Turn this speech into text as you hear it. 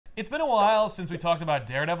It's been a while since we talked about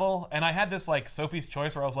Daredevil, and I had this like Sophie's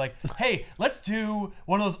Choice where I was like, hey, let's do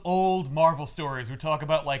one of those old Marvel stories. We talk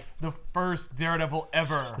about like the first Daredevil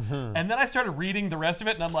ever. And then I started reading the rest of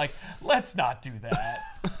it, and I'm like, let's not do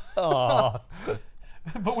that.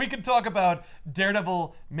 But we can talk about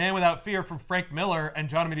Daredevil Man Without Fear from Frank Miller and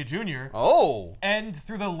John Romita Jr. Oh. And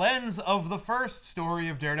through the lens of the first story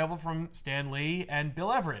of Daredevil from Stan Lee and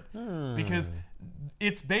Bill Everett. Because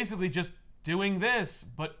it's basically just doing this,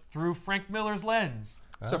 but through Frank Miller's lens.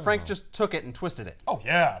 So Frank just took it and twisted it. Oh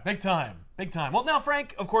yeah, big time, big time. Well, now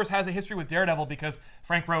Frank, of course, has a history with Daredevil because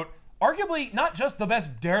Frank wrote arguably not just the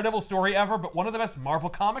best Daredevil story ever, but one of the best Marvel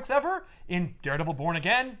comics ever in Daredevil Born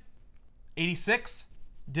Again, 86.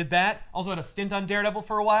 Did that. Also had a stint on Daredevil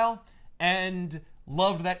for a while, and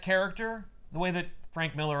loved that character, the way that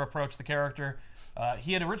Frank Miller approached the character.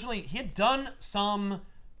 He had done some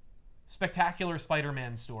spectacular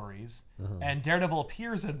Spider-Man stories, and Daredevil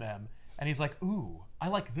appears in them, and he's like, ooh, I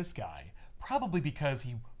like this guy. Probably because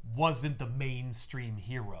he wasn't the mainstream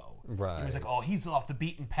hero. Right. He was like, oh, he's off the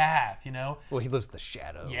beaten path, you know? Well, he lives in the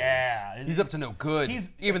shadows. Yeah. He's up to no good,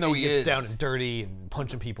 even though he is. down and dirty and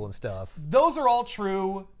punching people and stuff. Those are all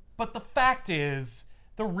true, but the fact is,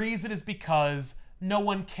 the reason is because no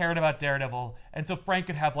one cared about Daredevil, and so Frank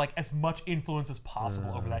could have like as much influence as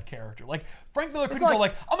possible over that character. Like, Frank Miller couldn't go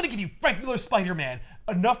like, I'm gonna give you Frank Miller Spider-Man.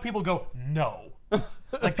 Enough people go, no.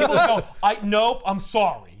 Like, people go, nope, I'm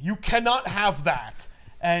sorry. You cannot have that.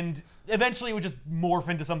 And eventually it would just morph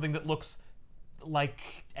into something that looks like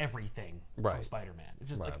everything from Spider-Man. It's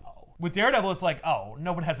just like, oh. With Daredevil, it's like, oh,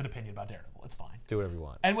 no one has an opinion about Daredevil. It's fine. Do whatever you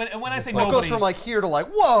want. And when I say Well, nobody... it goes from like here to like,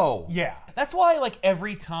 whoa! Yeah. That's why like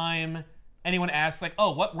every time anyone asks like,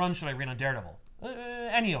 oh, what run should I read on Daredevil?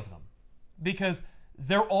 Any of them. Because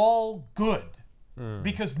they're all good.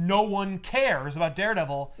 Because no one cares about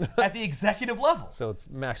Daredevil at the executive level. So it's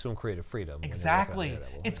maximum creative freedom. Exactly.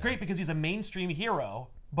 It's great because he's a mainstream hero,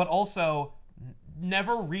 but also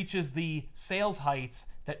never reaches the sales heights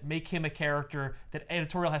that make him a character that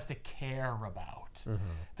editorial has to care about. They're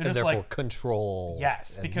and just therefore like control.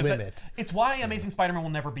 Yes, and because limit. It's why Amazing Spider-Man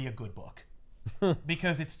will never be a good book.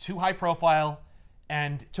 Because it's too high profile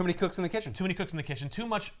and Too many cooks in the kitchen. too many cooks in the kitchen, too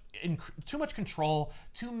much control,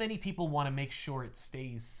 too many people want to make sure it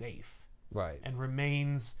stays safe. Right. And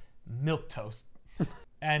remains milquetoast.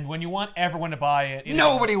 And when you want everyone to buy it,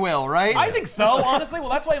 Nobody will, right? I think so, honestly. Well,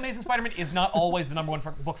 that's why Amazing Spider-Man is not always the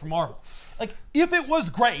 #1 book from Marvel. Like, if it was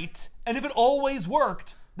great, and if it always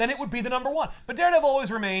worked, then it would be the #1. But Daredevil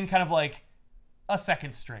always remained kind of like a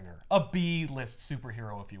second stringer, a B-list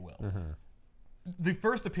superhero, if you will. The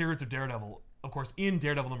first appearance of Daredevil, of course, in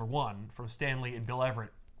Daredevil #1 from Stan Lee and Bill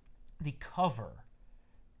Everett, the cover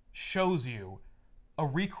shows you a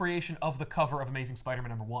recreation of the cover of Amazing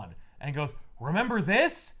Spider-Man #1, and goes, remember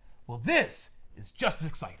this? Well, this is just as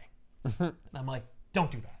exciting. And I'm like, don't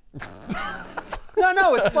do that.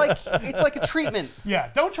 No, it's like a treatment.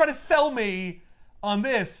 Yeah, don't try to sell me on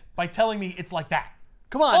this by telling me it's like that.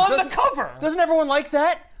 Come on. On the cover! Doesn't everyone like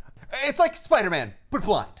that? It's like Spider-Man, but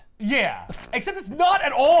blind. Yeah, except it's not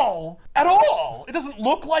at all. At all. It doesn't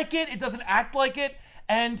look like it. It doesn't act like it.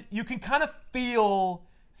 And you can kind of feel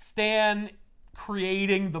Stan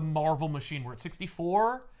creating the Marvel machine. We're at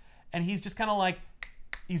 64, and he's just kind of like,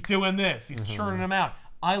 he's doing this. He's churning them out.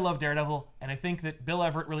 I love Daredevil, and I think that Bill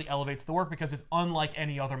Everett really elevates the work because it's unlike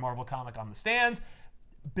any other Marvel comic on the stands.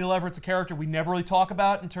 Bill Everett's a character we never really talk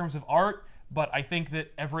about in terms of art, but I think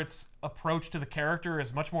that Everett's approach to the character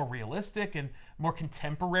is much more realistic and more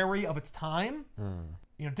contemporary of its time.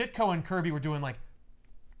 You know, Ditko and Kirby were doing like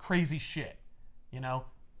crazy shit, you know?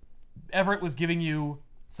 Everett was giving you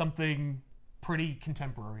something pretty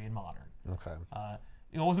contemporary and modern. Okay.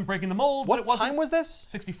 It wasn't breaking the mold, but What it wasn't... time was this?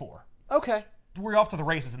 64. Okay. We're off to the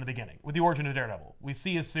races in the beginning with the origin of Daredevil. We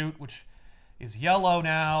see his suit, which is yellow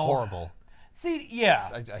now. Horrible. See,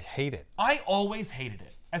 yeah. I hate it. I always hated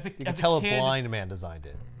it. As a You as can a tell kid, a blind man designed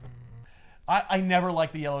it. I never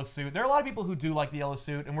liked the yellow suit. There are a lot of people who do like the yellow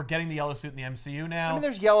suit, and we're getting the yellow suit in the MCU now. I mean,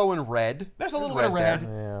 there's yellow and red. There's a little bit of red.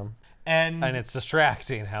 Yeah. And it's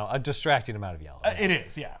distracting a distracting amount of yellow. it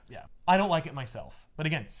is, yeah. I don't like it myself. But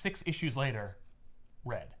again, 6 issues later,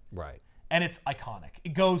 red. Right. And it's iconic.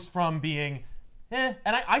 It goes from being, and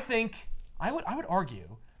I think, I would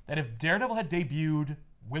argue that if Daredevil had debuted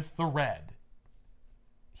with the red,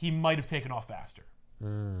 he might have taken off faster.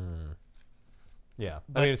 Yeah,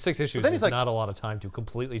 I mean, 6 issues is like, not a lot of time to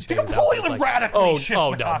completely change. To completely radically shift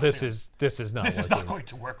the no, costume. this is not. This is not working. going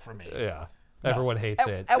to work for me. Yeah, everyone hates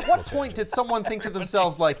it. At what point did someone think to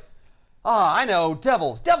themselves like, I know,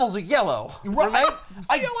 devils are yellow, right? Yeah,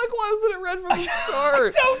 like why wasn't it red from the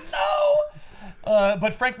start? I don't know.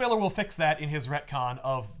 But Frank Miller will fix that in his retcon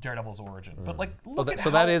of Daredevil's origin. But like, look at So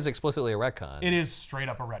how that is explicitly a retcon. it is straight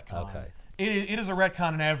up a retcon. Okay. It is a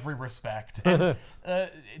retcon in every respect. And,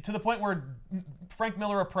 to the point where Frank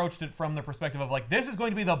Miller approached it from the perspective of like, this is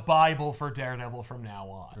going to be the Bible for Daredevil from now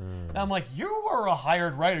on. And I'm like, you are a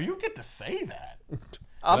hired writer. You get to say that.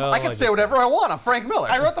 I can say whatever I want. I'm Frank Miller.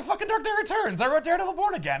 I wrote the fucking Dark Knight Returns. I wrote Daredevil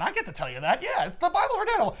Born Again. I get to tell you that. Yeah, it's the Bible for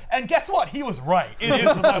Daredevil. And guess what? He was right. It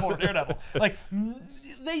is the Bible for Daredevil. Like,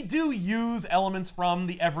 they do use elements from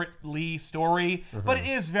the Everett Lee story, but it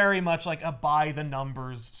is very much like a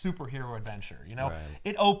by-the-numbers superhero adventure, you know? Right.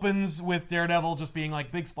 It opens with Daredevil just being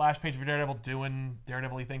like, big splash page for Daredevil doing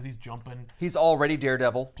Daredevil-y things. He's jumping. He's already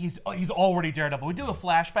Daredevil. He's already Daredevil. We do a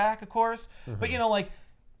flashback, of course, but you know, like,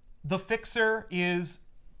 the Fixer is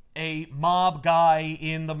a mob guy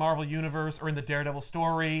in the Marvel Universe or in the Daredevil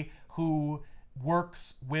story who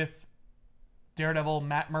works with Daredevil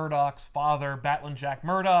Matt Murdock's father, Batlin Jack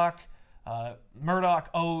Murdock. Murdock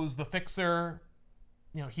owes the Fixer.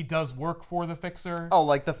 You know, he does work for the Fixer. Oh,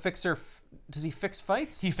 like the Fixer, does he fix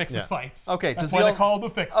fights? He fixes fights. Okay, That's does why he they call him the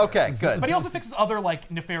Fixer. Okay, good. But he also fixes other,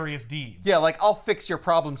 like, nefarious deeds. Yeah, like, I'll fix your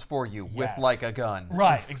problems for you with, Yes. like, a gun.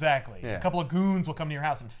 Right, exactly. Yeah. A couple of goons will come to your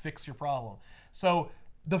house and fix your problem. So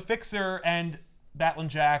the Fixer and Batlin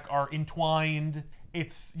Jack are entwined.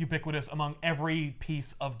 It's ubiquitous among every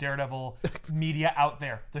piece of Daredevil media out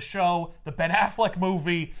there. The show, the Ben Affleck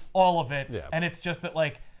movie, all of it. Yeah. And it's just that,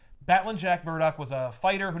 like, Batlin Jack Murdock was a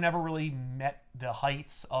fighter who never really met the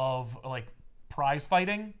heights of, like, prize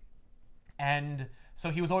fighting. And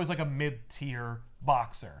so he was always, like, a mid-tier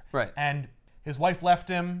boxer. Right. And his wife left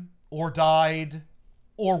him or died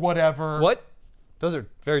or whatever. What? Those are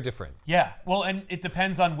very different. Yeah, well, and it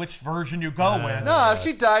depends on which version you go with. No, if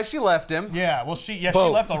she died, she left him. Yeah, well, she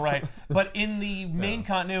Both. left all right. But in the main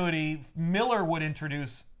continuity, Miller would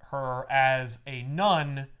introduce her as a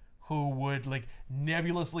nun who would like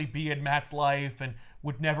nebulously be in Matt's life and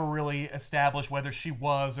would never really establish whether she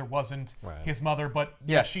was or wasn't his mother. But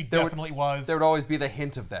yeah, she definitely was. There would always be the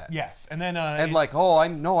hint of that. Yes, and then And like, oh,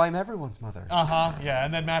 I'm everyone's mother. yeah,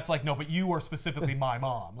 and then Matt's like, no, but you are specifically my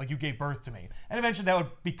mom. Like, you gave birth to me. And eventually that would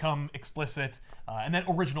become explicit. And then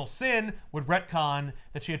Original Sin would retcon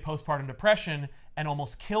that she had postpartum depression and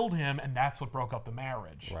almost killed him, and that's what broke up the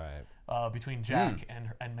marriage between Jack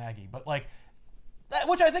and Maggie. But, like, that,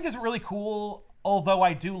 which I think is really cool, although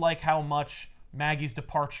I do like how much Maggie's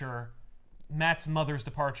departure, Matt's mother's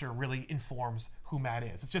departure, really informs who Matt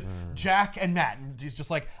is. It's just Jack and Matt. And he's just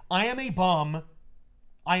like, I am a bum.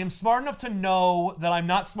 I am smart enough to know that I'm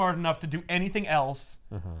not smart enough to do anything else.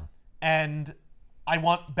 And I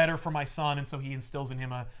want better for my son. And so he instills in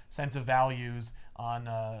him a sense of values on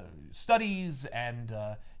studies and,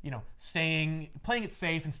 you know, playing it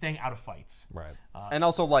safe and staying out of fights. Right. And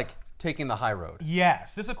also, like, taking the high road.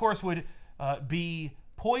 Yes. This, of course, would be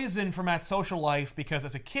poison for Matt's social life because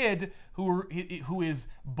as a kid who is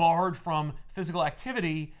barred from physical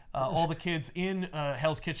activity, all the kids in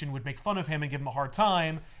Hell's Kitchen would make fun of him and give him a hard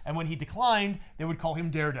time. And when he declined, they would call him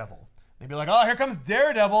Daredevil. They'd be like, oh, here comes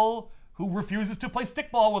Daredevil, who refuses to play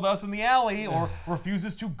stickball with us in the alley or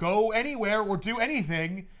refuses to go anywhere or do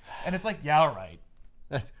anything. And it's like, yeah, all right.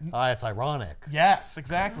 It's ironic. Yes,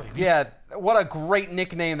 exactly. Yeah, what a great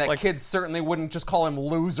nickname that kids certainly wouldn't just call him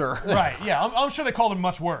loser. Right, yeah, I'm sure they called him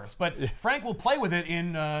much worse, but Frank will play with it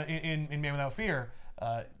in Man Without Fear.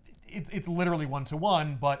 It's literally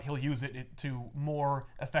one-to-one, but he'll use it to more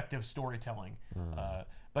effective storytelling.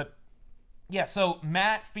 But yeah, so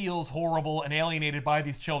Matt feels horrible and alienated by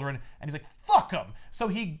these children, and he's like, fuck them. So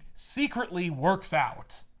he secretly works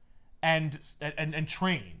out and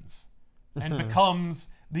trains and becomes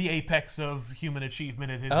the apex of human achievement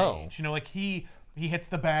at his age. You know, like he hits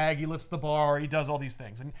the bag, he lifts the bar, he does all these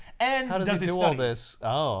things, and How does does he his do studies. all this?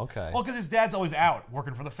 Oh, okay. Well, because his dad's always out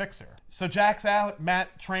working for the Fixer. So Jack's out,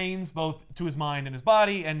 Matt trains both to his mind and his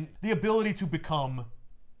body, and the ability to become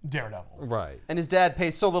Daredevil. Right. And his dad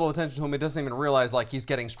pays so little attention to him, he doesn't even realize, like, he's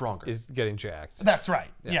getting stronger. Is getting jacked. That's right.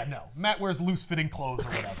 Yeah, no. Matt wears loose-fitting clothes or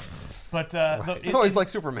whatever. But He's like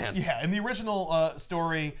Superman. Yeah, in the original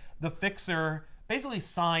story, the Fixer basically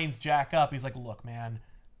signs Jack up. He's like, look, man,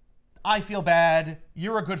 I feel bad.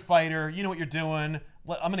 You're a good fighter. You know what you're doing.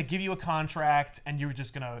 I'm gonna give you a contract, and you're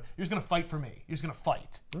just gonna fight for me. You're just gonna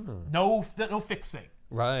fight. No fixing.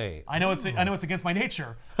 Right. I know it's against my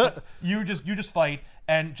nature. But you just fight.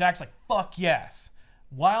 And Jack's like, fuck yes.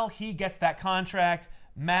 While he gets that contract,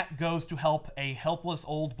 Matt goes to help a helpless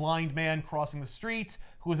old blind man crossing the street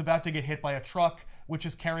who is about to get hit by a truck which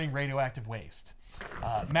is carrying radioactive waste.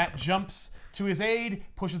 Matt jumps to his aid,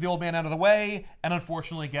 pushes the old man out of the way, and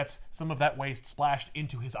unfortunately gets some of that waste splashed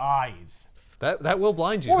into his eyes. That will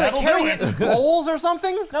blind you. Or they That'll carry do it it. in bowls or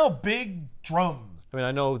something? No, big drums. I mean,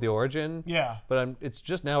 I know the origin. Yeah. But it's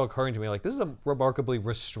just now occurring to me, like, this is a remarkably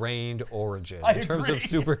restrained origin I in terms of agree.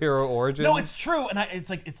 superhero origin. No, it's true, and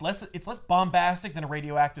it's less bombastic than a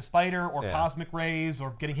radioactive spider or Yeah. cosmic rays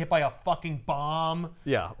or getting hit by a fucking bomb.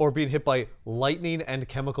 Yeah, or being hit by lightning and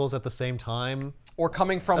chemicals at the same time. Or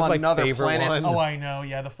coming from That's my another favorite planet. one. Oh, I know.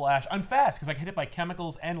 Yeah, the Flash. I'm fast because I get hit by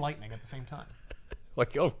chemicals and lightning at the same time.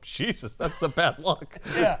 Like, oh, Jesus, that's a bad luck.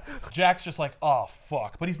 Yeah. Jack's just like, oh,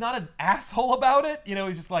 fuck. But he's not an asshole about it. You know,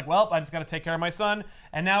 he's just like, well, I just got to take care of my son.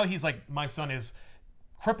 And now he's like, my son is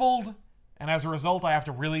crippled. And as a result, I have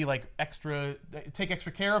to really like take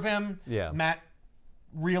extra care of him. Yeah. Matt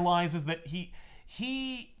realizes that he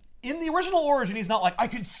in the original origin, he's not like, I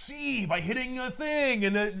could see by hitting a thing.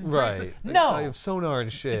 And Right. No. I have sonar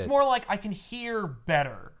and shit. It's more like I can hear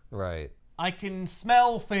better. Right. I can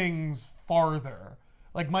smell things farther.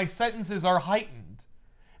 Like my sentences are heightened.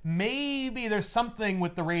 Maybe there's something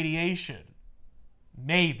with the radiation.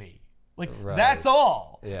 Maybe. Like Right. that's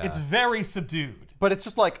all. Yeah. It's very subdued. But it's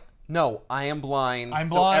just like, no, I am blind, I'm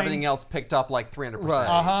so blind. everything else picked up like 300%. Right.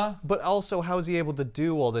 Uh-huh. But also, how is he able to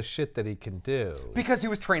do all the shit that he can do? Because he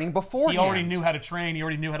was training beforehand. He already knew how to train. He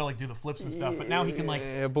already knew how to like do the flips and stuff. But now he can like,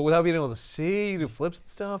 Yeah, but without being able to see, do flips and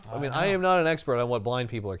stuff. I mean, I am not an expert on what blind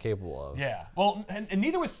people are capable of. yeah. Well, and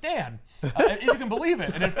neither was Stan, if you can believe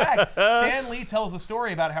it. And in fact, Stan Lee tells the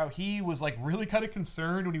story about how he was like really kind of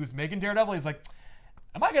concerned when he was making Daredevil. He's like,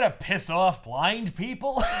 am I gonna piss off blind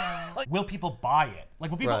people? Like, will people buy it?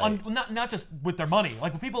 Like, will people Right. not just with their money?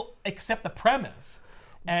 Like, will people accept the premise?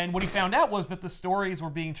 And what he found out was that the stories were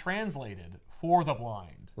being translated for the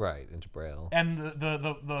blind, Right, into Braille. and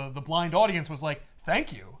the blind audience was like,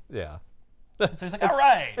 "Thank you." Yeah. So he's like, "All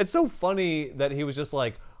right." It's so funny that he was just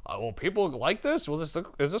like, well, people like this? Well, is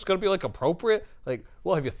this going to be like appropriate? Like,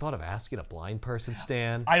 well, have you thought of asking a blind person,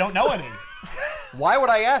 Stan? I don't know any. Why would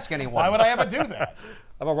I ask anyone? Why would I ever do that?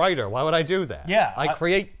 I'm a writer. Why would I do that? Yeah, I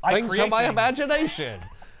create I things create from my things. imagination.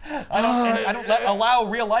 I don't allow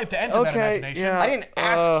real life to enter that imagination. I didn't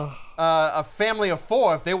ask a family of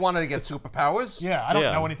 4 if they wanted to get superpowers. Yeah, I don't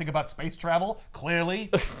Yeah. know anything about space travel,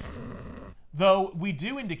 clearly. Though we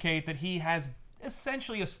do indicate that he has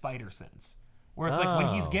essentially a spider sense. Where it's like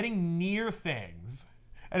when he's Oh. getting near things,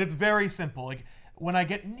 and it's very simple. Like when I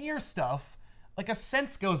get near stuff, like a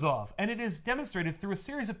sense goes off, and it is demonstrated through a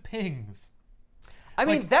series of pings. I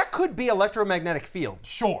mean, that could be electromagnetic field.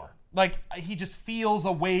 Sure. Like he just feels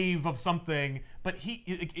a wave of something, but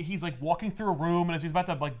he's like walking through a room, and as he's about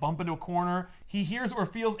to like bump into a corner, he hears or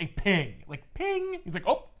feels a ping. Like ping! He's like,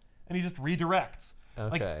 oh, and he just redirects.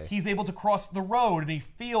 Like Okay. he's able to cross the road and he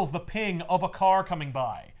feels the ping of a car coming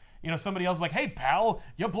by. You know, somebody else is like, hey pal,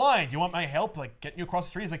 you're blind. You want my help? Like getting you across the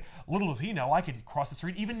street? He's like, little does he know, I could cross the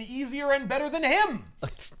street even easier and better than him.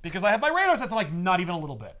 Because I have my radar sense. I'm like, not even a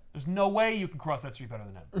little bit. There's no way you can cross that street better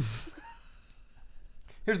than him.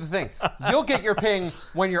 Here's the thing. You'll get your ping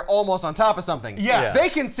when you're almost on top of something. Yeah. They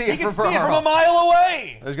can see it He can from see it far from a off. mile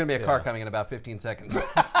away. There's going to be a car coming in about 15 seconds.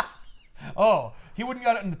 Oh, he wouldn't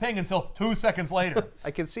get it in the ping until 2 seconds later.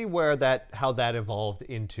 I can see where how that evolved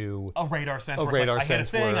into A radar sense. A where it's radar like, I hit a sense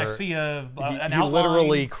thing, I where see an he outline.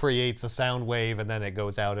 literally creates a sound wave and then it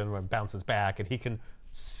goes out and bounces back and he can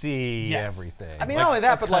see Yes. everything. I mean, not only that,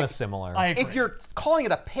 that's but kind like, of similar. I agree. if you're calling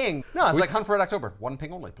it a ping, no, it's like Hunt for Red October. 1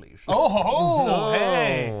 ping only, please. Oh,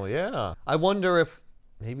 hey. Oh, yeah. I wonder if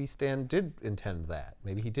maybe Stan did intend that.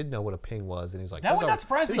 Maybe he did know what a ping was, and he's like, That "This would is a- not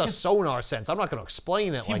surprise me, This is a 'cause sonar sense. I'm not going to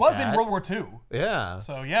explain it He like was that." in World War II. Yeah.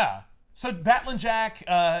 So, yeah. So, Batlin Jack,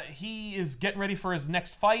 he is getting ready for his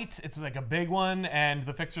next fight. It's like a big one, and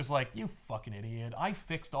the Fixer's like, you fucking idiot. I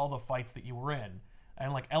fixed all the fights that you were in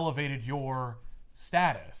and, like, elevated your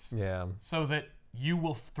status Yeah. so that you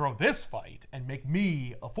will throw this fight and make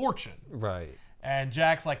me a fortune. Right. And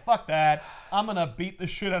Jack's like, fuck that. I'm going to beat the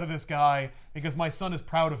shit out of this guy because my son is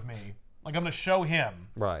proud of me. Like, I'm going to show him.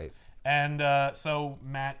 Right. And so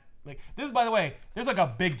Matt, like, this is, by the way, there's like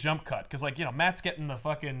a big jump cut because, like, you know, Matt's getting the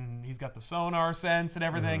fucking, he's got the sonar sense and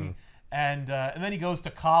everything. And then he goes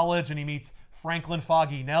to college and he meets Franklin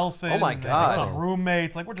Foggy Nelson. Oh my and they God. become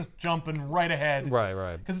roommates. Like, we're just jumping right ahead. Right,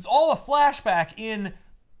 right. Because it's all a flashback in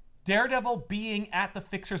Daredevil being at the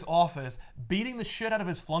Fixer's office, beating the shit out of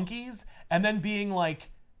his flunkies, and then being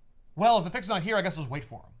like, well, if the Fixer's not here, I guess I'll just wait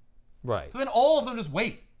for him. Right. So then all of them just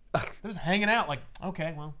wait. They're just hanging out like,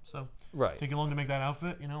 okay, well, so Right. take you long to make that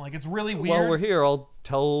outfit, you know? Like, it's really weird. While we're here, I'll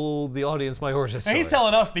tell the audience my origin And story. he's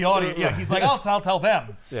telling us, the audience. Yeah, he's like, I'll tell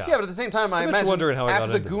them. Yeah. Yeah, but at the same time, I bet you're imagine wondering how I got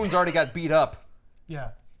after the into goons already got beat up, Yeah.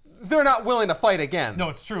 they're not willing to fight again. No,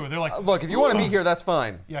 it's true. They're like, Look, if you want to be here, that's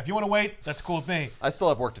fine. yeah, if you want to wait, that's cool with me. I still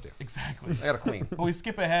have work to do. Exactly. I gotta clean. But we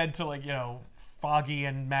skip ahead to like, Foggy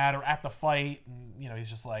and Matt are at the fight, and he's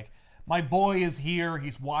just like, my boy is here.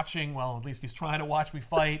 He's watching. Well, at least he's trying to watch me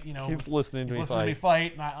fight. He's listening to me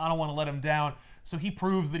fight, and I don't want to let him down. So he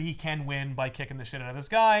proves that he can win by kicking the shit out of this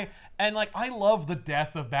guy. And like, I love the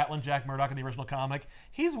death of Battling Jack Murdock in the original comic.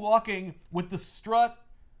 He's walking with the strut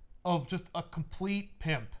of just a complete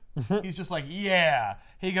pimp. He's just like, yeah.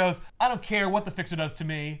 He goes, I don't care what the Fixer does to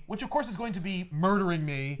me, which of course is going to be murdering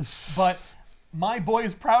me, but my boy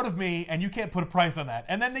is proud of me, and you can't put a price on that.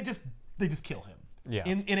 And then they just kill him. Yeah.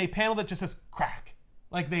 In a panel that just says crack.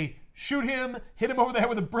 Like they shoot him, hit him over the head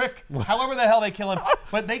with a brick, however the hell they kill him,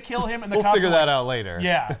 but they kill him, and the We'll cops figure are that like, out later.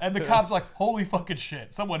 Yeah, and the cops are like, holy fucking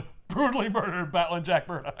shit, someone brutally murdered Battling Jack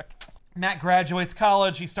Murdock. Matt graduates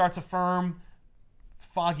college, he starts a firm.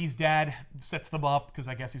 Foggy's dad sets them up because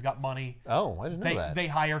I guess he's got money. Oh, I didn't know that. They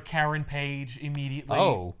hire Karen Page immediately.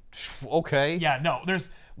 Oh, okay. Yeah, no,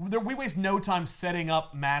 we waste no time setting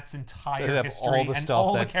up Matt's entire history all the and stuff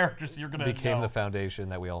all the that characters you're gonna became know. the foundation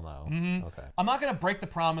that we all know. Okay. I'm not gonna break the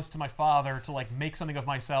promise to my father to like make something of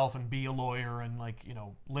myself and be a lawyer and like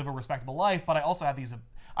live a respectable life, but I also have these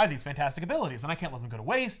fantastic abilities and I can't let them go to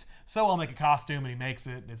waste. So I'll make a costume and he makes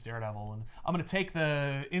it and it's Daredevil, and I'm gonna take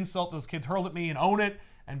the insult those kids hurled at me and own it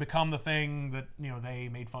and become the thing that they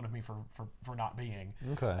made fun of me for not being.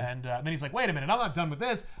 Okay. And then he's like, wait a minute, I'm not done with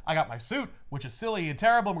this. I got my suit, which is silly and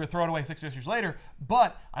terrible. I'm gonna throw it away 6 years later.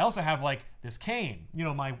 But I also have like this cane,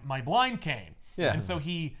 my blind cane. Yeah. And so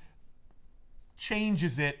he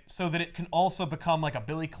changes it so that it can also become like a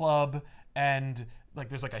billy club, and like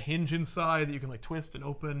there's like a hinge inside that you can like twist and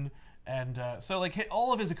open. And so like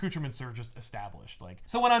all of his accoutrements are just established. Like,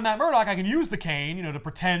 so when I'm Matt Murdock, I can use the cane, to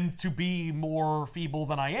pretend to be more feeble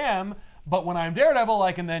than I am. But when I'm Daredevil,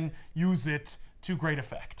 I can then use it to great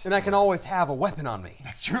effect. And I can always have a weapon on me.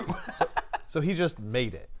 That's true. So he just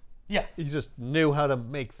made it. Yeah. He just knew how to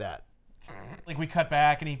make that. Like we cut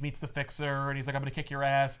back and he meets the Fixer and he's like, I'm gonna kick your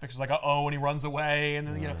ass. Fixer's like, uh-oh, and he runs away. And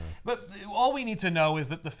then but all we need to know is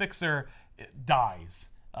that the Fixer dies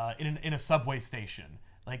in a subway station.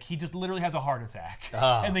 Like, he just literally has a heart attack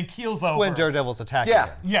and then keels over. When Daredevil's attacking Yeah.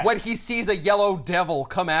 him. Yes. When he sees a yellow devil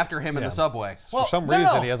come after him in the subway. Well, For some no,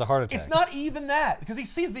 reason, no. he has a heart attack. It's not even that, because he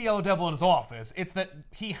sees the Yellow Devil in his office. It's that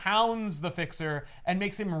he hounds the Fixer and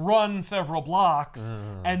makes him run several blocks,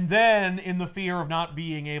 and then, in the fear of not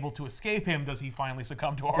being able to escape him, does he finally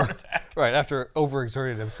succumb to a heart attack. Right, after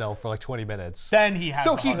overexerting himself for like 20 minutes. Then he has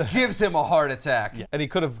So a he heart attack. gives him a heart attack. And he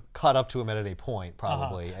could have caught up to him at any point,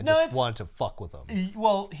 probably, and No, just it's- wanted to fuck with him.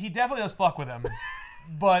 Well, he definitely does fuck with him,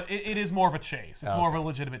 but it is more of a chase. It's more of a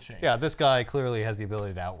legitimate chase. Yeah, this guy clearly has the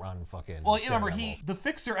ability to outrun fucking Well, you remember, Daredevil. the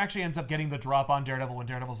Fixer actually ends up getting the drop on Daredevil when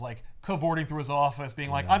Daredevil's like cavorting through his office,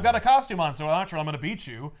 being like, "I've got a costume on, so I'm not sure I'm going to beat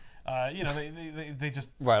you." They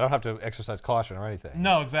just Right, I don't have to exercise caution or anything.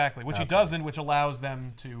 no, exactly, which he doesn't, which allows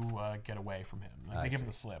them to get away from him. Like, they give him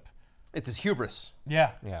the slip. It's his hubris.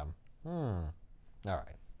 Yeah, Yeah. All right.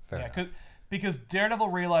 Fair enough. because Daredevil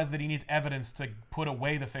realized that he needs evidence to put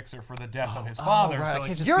away the Fixer for the death of his father. right, So I like,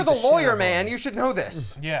 can't just You're beat the shit out lawyer, of man. him. You should know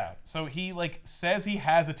this. yeah, so he like says he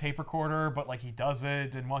has a tape recorder, but like he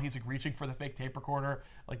doesn't. And while he's like reaching for the fake tape recorder,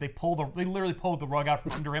 like they literally pulled the rug out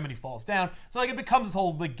from under him, and he falls down. So like it becomes this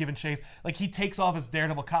whole like give and chase. Like he takes off his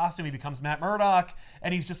Daredevil costume, he becomes Matt Murdock,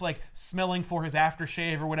 and he's just like smelling for his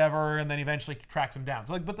aftershave or whatever, and then eventually tracks him down.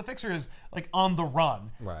 So like, but the Fixer is like on the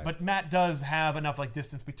run. Right. But Matt does have enough like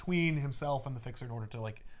distance between himself and the Fixer in order to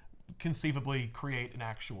like conceivably create an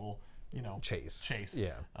actual chase.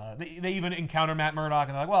 Yeah. They even encounter Matt Murdock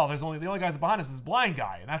and they're like, well, the only guys behind us is this blind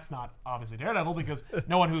guy, and that's not obviously Daredevil because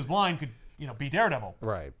no one who's blind could be Daredevil.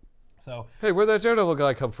 Right. So Hey, where'd that Daredevil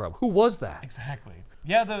guy come from? Who was that? exactly,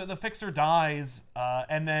 yeah. The Fixer dies,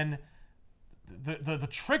 and then the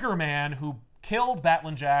Trigger Man who killed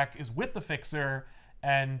Battling Jack is with the Fixer,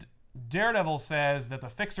 and Daredevil says that the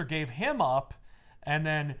Fixer gave him up, and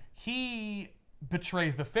then he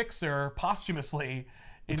betrays the Fixer posthumously,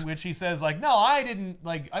 in which he says like, no, I didn't,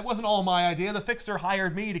 like, it wasn't all my idea. The Fixer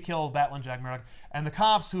hired me to kill Battling Jack Murdock. And the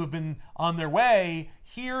cops who have been on their way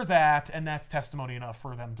hear that, and that's testimony enough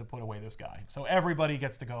for them to put away this guy. So everybody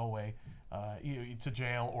gets to go away to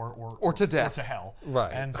jail or to death. or to hell.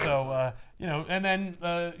 Right. And so and then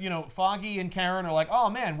Foggy and Karen are like, oh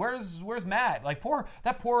man, where's Matt? Like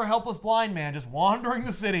that poor helpless blind man just wandering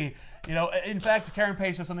the city. In fact, Karen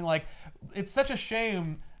Page says something like, it's such a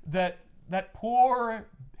shame that poor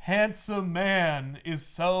handsome man is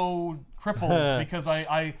so crippled because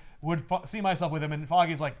I would see myself with him. And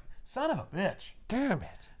Foggy's like, Son of a bitch. Damn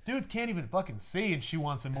it. Dudes can't even fucking see, and she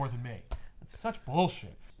wants him more than me. It's such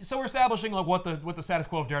bullshit. So we're establishing like what the status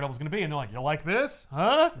quo of Daredevil is going to be, and they're like, "You like this,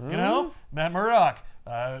 huh? You know, Matt Murdock,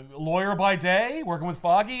 lawyer by day, working with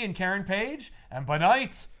Foggy and Karen Page, and by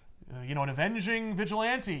night, you know, an avenging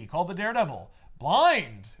vigilante called the Daredevil,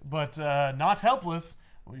 blind but not helpless.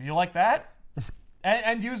 You like that?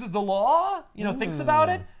 and uses the law. You know, thinks about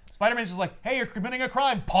it. Spider-Man's just like, hey, you're committing a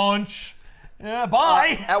crime. Punch. Yeah,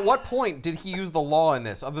 bye. At what point did he use the law in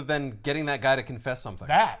this, other than getting that guy to confess something?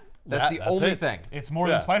 That's the only thing. It's more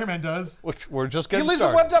than Spider-Man does. Which we're just He getting leaves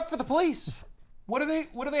started. it webbed up for the police. What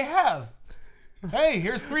do they have? Hey,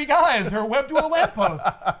 here's 3 guys who are webbed to a lamppost.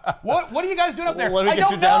 What are you guys doing up there? Let me I get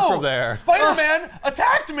don't you down know. from there. Spider-Man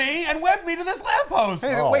attacked me and webbed me to this lamppost.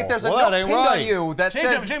 Hey, wait, there's a well, note that ain't pinned on right. you that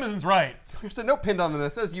says... Jameson's right. There's a note pinned on them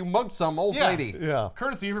that says you mugged some old lady. Yeah.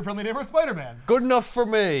 Courtesy of your friendly neighborhood Spider-Man. Good enough for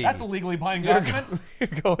me. That's a legally binding document. You're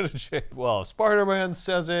going to jail. Well, Spider-Man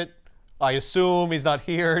says it. I assume he's not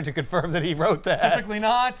here to confirm that he wrote that. Typically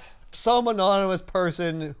not. Some anonymous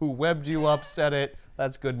person who webbed you up said it.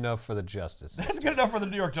 That's good enough for the justice system. That's good enough for the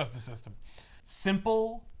New York justice system.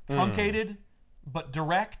 Simple, truncated, but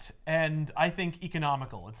direct, and I think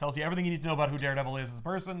economical. It tells you everything you need to know about who Daredevil is as a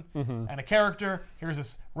person and a character. Here's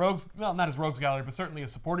his rogues, well, not his rogues gallery, but certainly a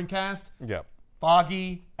supporting cast. Yep.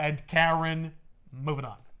 Foggy and Karen. Moving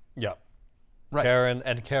on. Yep. Right.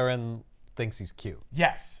 Karen thinks he's cute.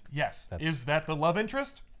 Yes. Is that the love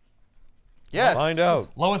interest? Yes. Find out.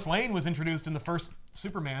 Lois Lane was introduced in the first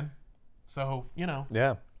Superman, so, you know,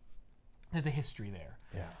 Yeah. there's a history there.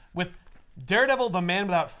 Yeah. With Daredevil, the Man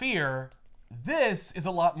Without Fear, this is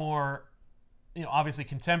a lot more, you know, obviously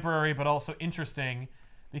contemporary, but also interesting,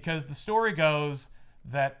 because the story goes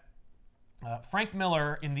that Frank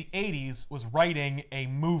Miller in the 80s was writing a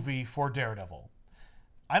movie for Daredevil.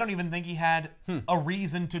 I don't even think he had a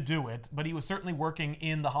reason to do it, but he was certainly working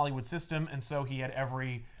in the Hollywood system, and so he had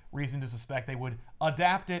every reason to suspect they would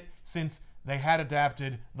adapt it, since they had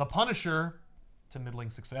adapted The Punisher to middling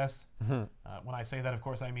success. When I say that, of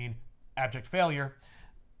course, I mean abject failure.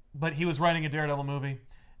 But he was writing a Daredevil movie,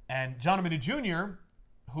 and John Romita Jr.,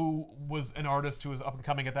 who was an artist who was up and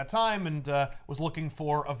coming at that time and was looking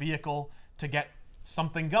for a vehicle to get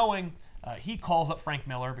something going, he calls up Frank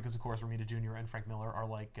Miller, because of course Romita Jr. and Frank Miller are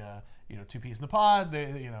like you know, 2 peas in the pod.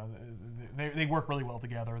 They work really well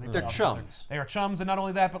together. They're chums. They are chums, and not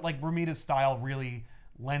only that, but like Romita's style really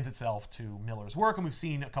lends itself to Miller's work, and we've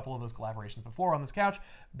seen a couple of those collaborations before on this couch.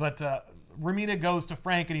 But Romita goes to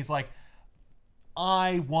Frank and he's like,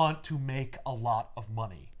 I want to make a lot of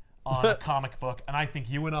money on a comic book, and I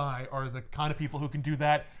think you and I are the kind of people who can do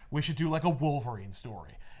that. We should do like a Wolverine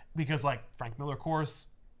story, because like Frank Miller, of course,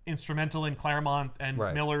 instrumental in Claremont and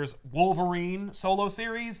Miller's Wolverine solo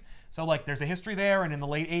series. So like there's a history there, and in the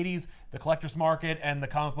late 80s, the collector's market and the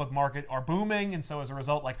comic book market are booming, and so as a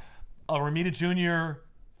result, like a Romita Jr.,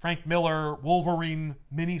 Frank Miller Wolverine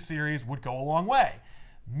miniseries would go a long way.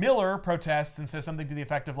 Miller protests and says something to the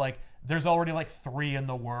effect of like, there's already like 3 in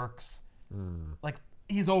the works. Like,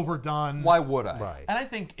 he's overdone. Why would I? Right. And I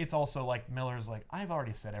think it's also like Miller's like, I've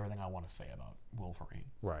already said everything I want to say about Wolverine.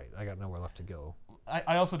 Right. I got nowhere left to go.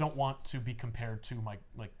 I also don't want to be compared to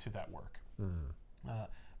to that work.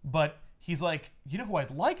 But he's like, you know who I'd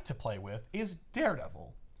like to play with is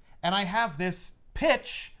Daredevil. And I have this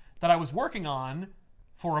pitch that I was working on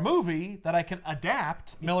for a movie that I can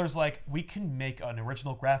adapt. Miller's like, we can make an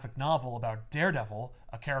original graphic novel about Daredevil,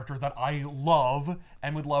 a character that I love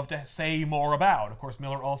and would love to say more about. Of course,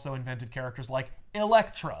 Miller also invented characters like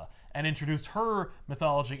Elektra and introduced her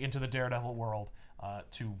mythology into the Daredevil world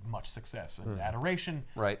to much success and adoration.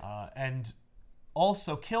 Right. And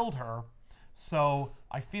also killed her. So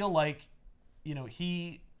I feel like, you know,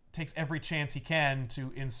 he takes every chance he can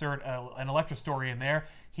to insert an Elektra story in there.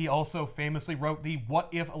 He also famously wrote the What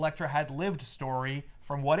If Elektra Had Lived story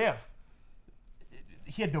from What If.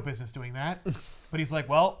 He had no business doing that. But he's like,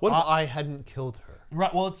 well... What if I hadn't killed her?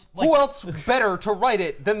 Right, well, it's like... Who else better to write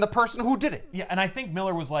it than the person who did it? Yeah, and I think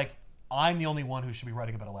Miller was like, I'm the only one who should be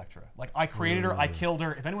writing about Elektra. Like, I created her, I killed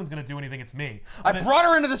her. If anyone's going to do anything, it's me. I brought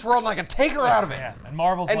her into this world and I can take her out of it. Yeah, and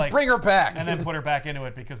Marvel's and like... bring her back. And then put her back into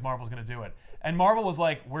it because Marvel's going to do it. And Marvel was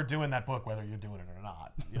like, we're doing that book whether you're doing it or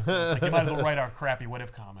not. You know, so it's like, you might as well write our crappy What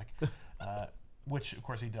If comic. Which, of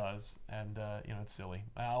course, he does. And, you know, it's silly.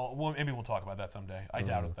 Maybe we'll talk about that someday. I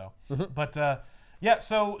doubt it, though. But, yeah,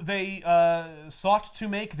 so they sought to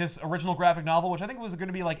make this original graphic novel, which I think was going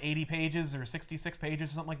to be like 80 pages or 66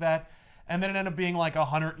 pages or something like that. And then it ended up being like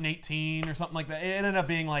 118 or something like that. It ended up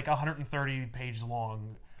being like 130 pages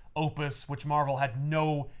long opus, which Marvel had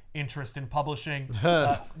no interest in publishing.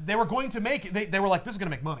 They were going to make it. They were like, this is going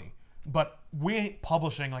to make money, but we ain't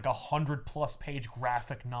publishing like 100+ page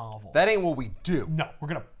graphic novel. That ain't what we do. No, we're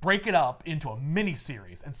going to break it up into a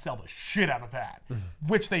mini-series and sell the shit out of that,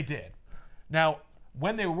 which they did. Now,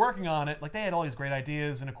 when they were working on it, like they had all these great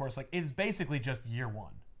ideas, and of course, like it's basically just year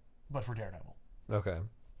one, but for Daredevil. Okay.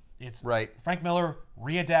 It's Right. Frank Miller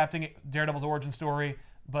readapting Daredevil's origin story,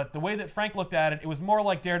 but the way that Frank looked at it, it was more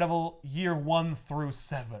like Daredevil year 1 through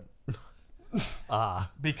 7.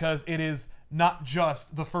 Because it is not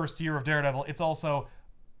just the first year of Daredevil, it's also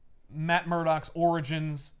Matt Murdock's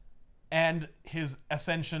origins and his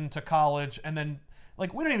ascension to college, and then,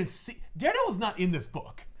 like, we don't even see... Daredevil's not in this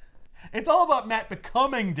book. It's all about Matt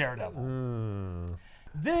becoming Daredevil.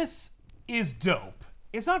 This is dope.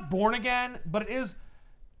 It's not Born Again, but it is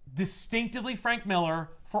distinctively Frank Miller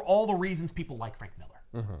for all the reasons people like Frank Miller.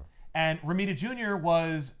 And Romita Jr.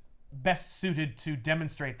 was best suited to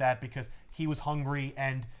demonstrate that because he was hungry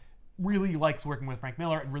and really likes working with Frank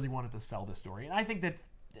Miller and really wanted to sell this story. And I think that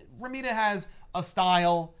Romita has a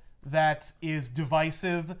style that is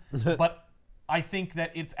divisive, but I think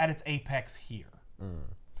that it's at its apex here.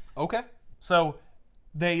 Okay. So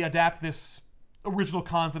they adapt this original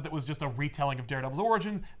concept that was just a retelling of Daredevil's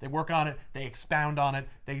origin. They work on it. They expound on it.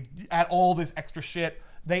 They add all this extra shit.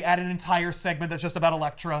 They add an entire segment that's just about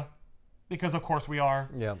Elektra, because of course we are.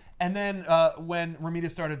 Yeah. And then when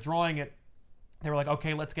Romita started drawing it, they were like,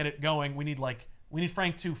 okay, let's get it going. We need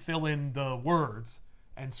Frank to fill in the words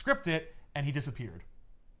and script it, and he disappeared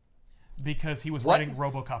because he was writing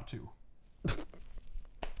RoboCop 2.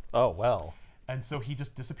 Oh, well. And so he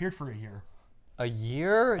just disappeared for a year. A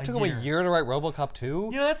year? It took him a year to write RoboCop 2?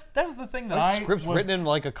 You know, that was the thing that Scripts written in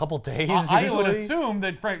like a couple days. I would assume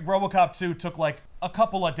that RoboCop 2 took like a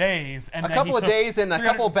couple of days, and a couple of days and a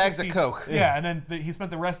couple of bags of Coke. Yeah, and then he spent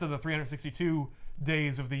the rest of the 362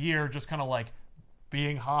 days of the year just kind of like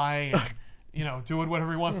being high and doing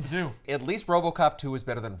whatever he wants to do. At least RoboCop 2 is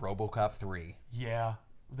better than RoboCop 3. Yeah,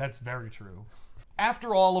 that's very true.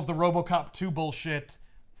 After all of the RoboCop 2 bullshit,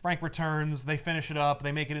 Frank returns, they finish it up,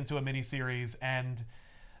 they make it into a miniseries, and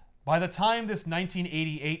by the time this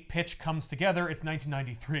 1988 pitch comes together, it's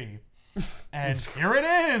 1993. And here it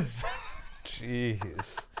is!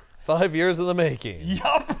 Jeez. 5 years in the making.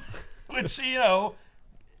 Yup! Which,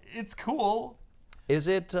 it's cool. Is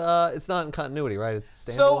it, it's not in continuity, right? It's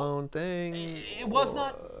a standalone thing? It was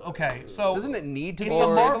not, okay, so... Doesn't it need to be It's a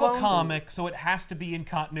Marvel standalone? comic, so it has to be in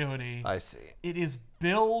continuity. I see. It is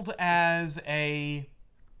billed as a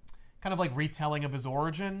kind of like retelling of his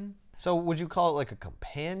origin. So would you call it like a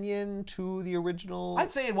companion to the original? I'd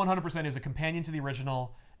say it 100% is a companion to the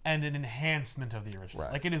original and an enhancement of the original.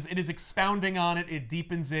 Right. Like it is expounding on it, it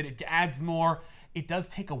deepens it, it adds more. It does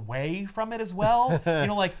take away from it as well.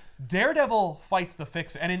 Like Daredevil fights the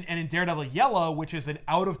Fixer, and in Daredevil Yellow, which is an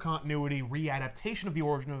out-of-continuity readaptation of the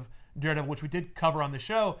origin of Daredevil, which we did cover on the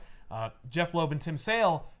show, Jeff Loeb and Tim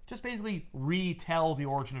Sale just basically retell the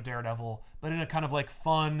origin of Daredevil, but in a kind of like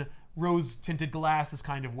fun, rose-tinted glasses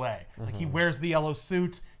kind of way. Like he wears the yellow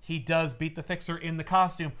suit, he does beat the Fixer in the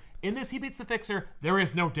costume. In this, he beats the Fixer, there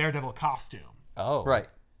is no Daredevil costume. Oh. Right.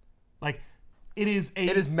 Like, it is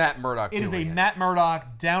Matt Murdock It is a Matt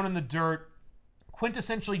Murdock, down in the dirt,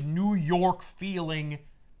 quintessentially New York feeling,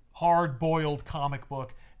 hard-boiled comic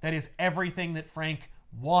book that is everything that Frank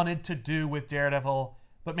wanted to do with Daredevil,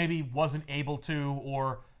 but maybe wasn't able to,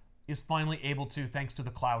 or is finally able to thanks to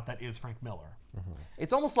the clout that is Frank Miller.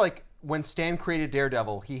 It's almost like when Stan created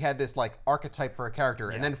Daredevil, he had this like archetype for a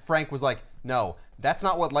character, and then Frank was like, no, that's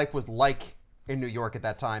not what life was like in New York at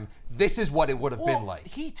that time. This is what it would have been like.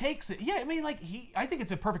 He takes it. Yeah, I mean, like, I think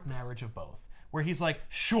it's a perfect marriage of both, where he's like,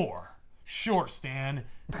 sure, Stan.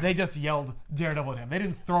 They just yelled Daredevil at him. They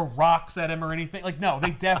didn't throw rocks at him or anything. Like, no,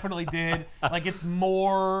 they definitely did. Like, it's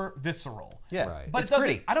more visceral. Yeah, Right. But it's it doesn't.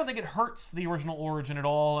 gritty. I don't think it hurts the original origin at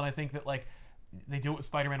all. And I think that like they do it with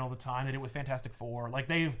Spider-Man all the time. They did it with Fantastic Four. Like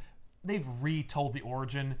they've retold the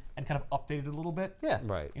origin and kind of updated it a little bit. Yeah.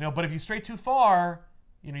 Right. But if you stray too far,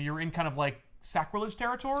 you're in kind of like sacrilege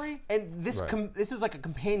territory. And this this is like a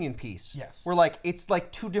companion piece. Yes. Where like it's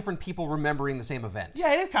like two different people remembering the same event.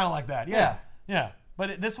 Yeah, it is kind of like that. Yeah.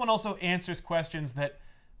 But this one also answers questions that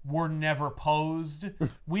were never posed.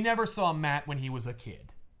 We never saw Matt when he was a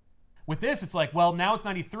kid. With this, it's like, well, now it's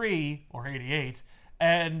 93 or 88,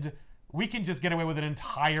 and we can just get away with an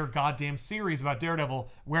entire goddamn series about Daredevil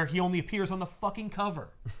where he only appears on the fucking cover.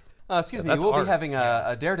 Excuse me, that's we'll art. be having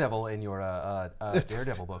a Daredevil in your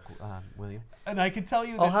Daredevil book, will you? And I can tell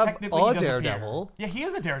you I'll that have technically a he does Daredevil. appear. Yeah, he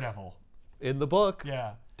is a Daredevil. In the book.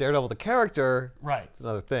 Yeah. Daredevil the character. Right. It's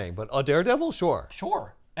another thing. But a Daredevil? Sure.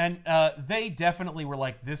 Sure. And they definitely were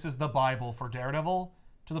like, this is the Bible for Daredevil,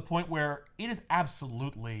 to the point where it is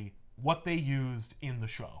absolutely what they used in the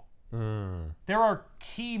show. There are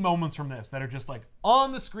key moments from this that are just like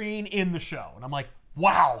on the screen in the show. And I'm like,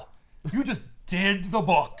 wow, you just did the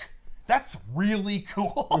book. That's really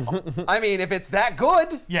cool. I mean, if it's that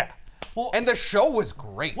good. Yeah. Well, And the show was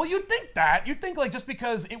great. well, you'd think that. You'd think like just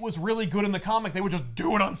because it was really good in the comic, they would just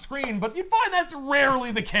do it on screen, but you'd find that's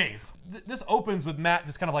rarely the case. This opens with Matt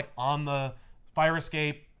just kind of like on the fire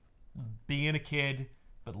escape, being a kid,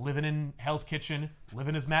 but living in Hell's Kitchen,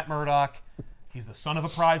 living as Matt Murdock. He's the son of a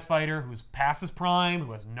prize fighter who's past his prime,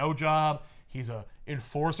 who has no job. He's a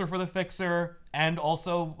enforcer for the Fixer, and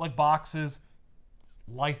also like boxes.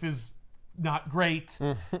 Life is not great,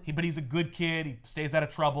 but he's a good kid. He stays out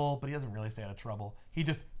of trouble, but he doesn't really stay out of trouble. He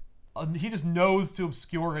just knows to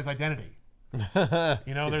obscure his identity. You know,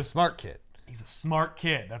 He's a there's smart kid. He's a smart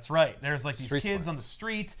kid. That's right. There's like these Street kids smarts. on the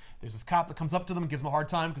street. There's this cop that comes up to them and gives them a hard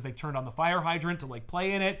time because they turned on the fire hydrant to like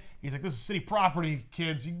play in it. He's like, "This is city property,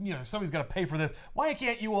 kids. You know, somebody's got to pay for this. Why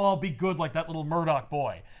can't you all be good like that little Murdoch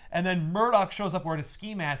boy?" And then Murdoch shows up wearing a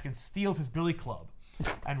ski mask and steals his billy club,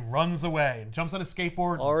 and runs away and jumps on a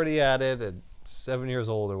skateboard. Already added at 7 years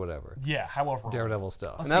old or whatever. Yeah, however. Daredevil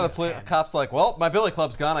stuff. And now Let's the see, it's cop's like, well, my billy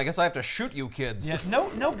club's gone. I guess I have to shoot you kids. Yeah,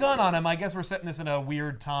 no gun on him. I guess we're setting this in a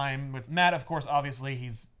weird time. With Matt, of course, obviously,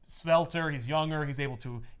 he's svelter, he's younger, he's able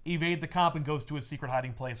to evade the cop and goes to his secret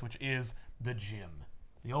hiding place, which is the gym.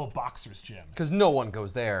 The old boxer's gym. Because no one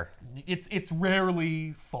goes there. It's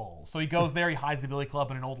rarely full. So he goes there, he hides the billy club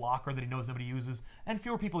in an old locker that he knows nobody uses, and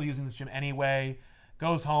fewer people are using this gym anyway.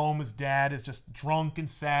 Goes home, his dad is just drunk and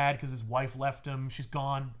sad because his wife left him. She's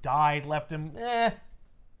gone, died, left him.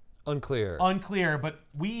 Unclear, but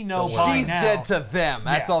we know by She's now. dead to them.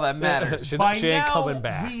 That's Yeah. all that matters. She By ain't now, coming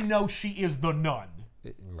back. we know she is the nun.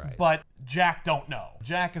 Right. But Jack don't know.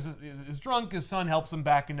 Jack is drunk. His son helps him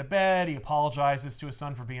back into bed. He apologizes to his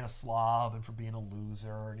son for being a slob and for being a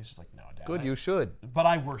loser. And he's just like, "No, Dad. Good, you should. But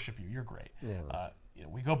I worship you. You're great." Yeah.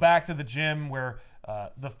 We go back to the gym where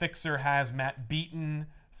the Fixer has Matt beaten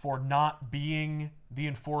for not being the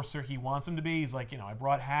enforcer he wants him to be. He's like, I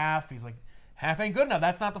brought half. He's like, half ain't good enough.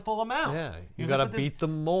 That's not the full amount. Yeah, He you was gotta like, "But this-" beat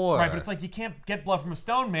them more. Right, but it's like you can't get blood from a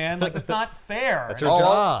stone, man. Like that's not fair. That's And- her Oh,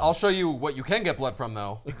 job. I'll show you what you can get blood from,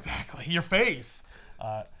 though. Exactly, your face.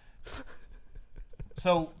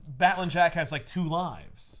 So Battling Jack has like two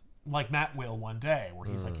lives, like Matt will one day, where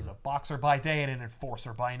he's like he's a boxer by day and an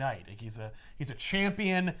enforcer by night. Like he's a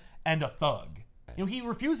champion and a thug. He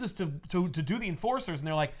refuses to do the enforcers, and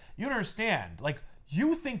they're like, "You don't understand. Like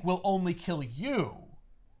you think we'll only kill you,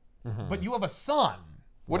 but you have a son."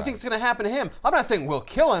 What do you think's going to happen to him? I'm not saying we'll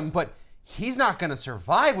kill him, but he's not going to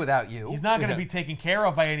survive without you. He's not going to be taken care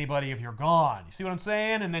of by anybody if you're gone. You see what I'm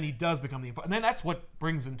saying? And then he does become the enforcer. And then that's what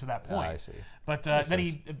brings him to that point. I see. But then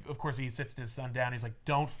he, of course, he sits his son down. He's like,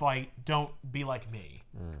 "Don't fight. Don't be like me."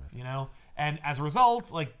 And as a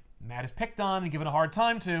result, like Matt is picked on and given a hard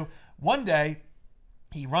time to. One day,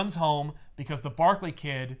 he runs home because the Barkley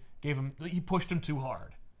kid he pushed him too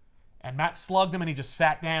hard. And Matt slugged him and he just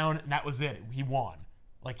sat down and that was it. He won.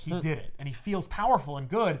 Like he did it. And he feels powerful and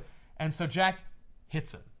good. And so Jack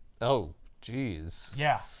hits him. Oh, jeez.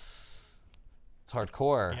 Yeah. It's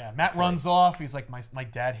hardcore. Yeah. Matt runs off. He's like, my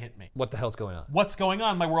dad hit me. What the hell's going on? What's going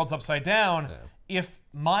on? My world's upside down. Yeah. If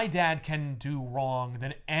my dad can do wrong,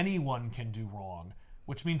 then anyone can do wrong.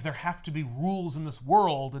 Which means there have to be rules in this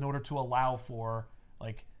world in order to allow for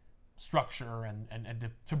like structure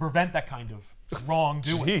and to prevent that kind of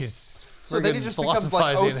wrongdoing. Jeez. So then he Friggin' just becomes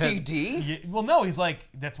like philosophizing. OCD? Yeah, well, no, he's like,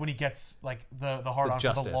 that's when he gets like the hard on for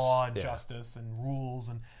the justice, law and yeah. justice and rules,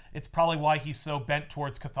 and it's probably why he's so bent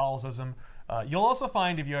towards Catholicism. You'll also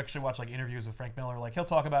find, if you actually watch like interviews with Frank Miller, like he'll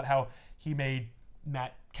talk about how he made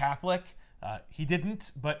Matt Catholic. He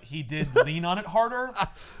didn't, but he did lean on it harder.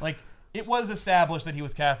 Like it was established that he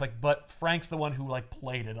was Catholic, but Frank's the one who like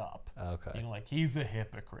played it up. Okay. Like he's a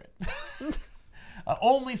hypocrite.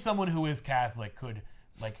 Only someone who is Catholic could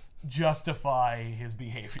like justify his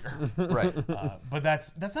behavior. Right. But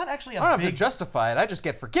that's not actually a I don't have to big. justify it. I just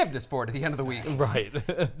get forgiveness for it at the end of the week. Right.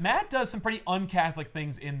 Matt does some pretty un-Catholic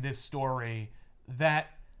things in this story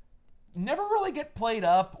that never really get played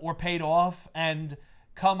up or paid off and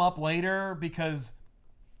come up later because,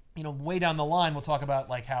 way down the line we'll talk about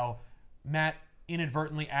like how Matt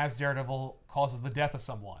inadvertently as Daredevil causes the death of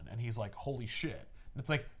someone and he's like, holy shit. And it's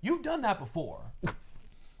like, you've done that before.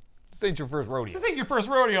 This ain't your first rodeo. This ain't your first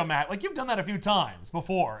rodeo, Matt. Like, you've done that a few times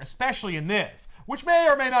before, especially in this, which may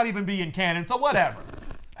or may not even be in canon, so whatever.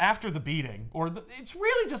 After the beating, it's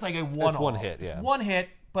really just like a one-off. one hit, yeah. It's one hit,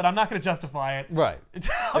 but I'm not going to justify it. Right.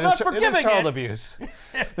 I'm not It forgiving is child it. abuse.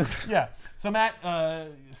 Yeah. So Matt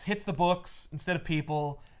hits the books instead of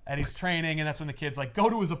people, and he's training, and that's when the kids like go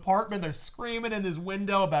to his apartment. They're screaming in his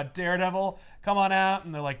window about Daredevil. Come on out,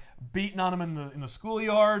 and they're like beating on him in the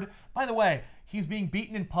schoolyard. By the way, he's being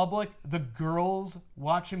beaten in public. The girls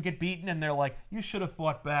watch him get beaten, and they're like, "You should have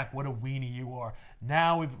fought back. What a weenie you are."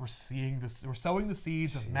 Now we're seeing this. We're sowing the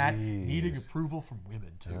seeds of Matt needing approval from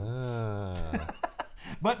women too.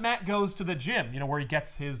 But Matt goes to the gym, where he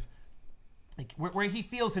gets his. Where he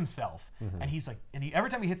feels himself, and he's like,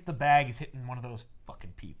 every time he hits the bag, he's hitting one of those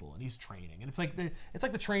fucking people, and he's training, and it's like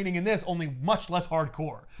the training in this, only much less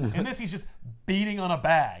hardcore. In this, he's just beating on a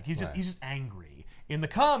bag. He's just angry. In the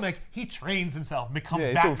comic, he trains himself, and becomes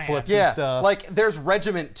he's doing Batman. flips Yeah, and stuff. like there's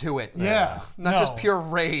regiment to it. Yeah, Not just pure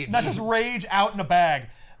rage. not just rage out in a bag.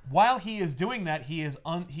 While he is doing that, he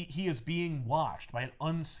is being watched by an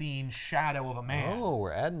unseen shadow of a man. Oh,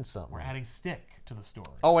 we're adding something. We're adding Stick to the story.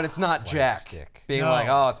 Oh, and it's not Jack Stick. being No. like,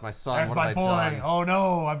 "Oh, it's my son. There's what my have boy. I done?" Oh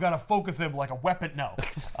no, I've got to focus him like a weapon. No.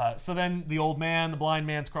 So then the old man, the blind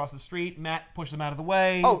man's across the street. Matt pushes him out of the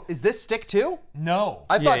way. Oh, is this Stick too? No.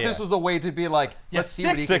 I thought yeah. this was a way to be like, let's see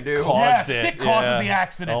what he can do. Yeah, Stick causes the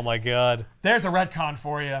accident. Oh my god. There's a retcon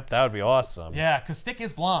for you. That would be awesome. Yeah, because Stick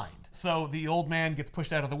is blind. So the old man gets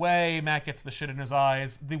pushed out of the way. Matt gets the shit in his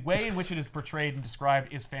eyes. The way in which it is portrayed and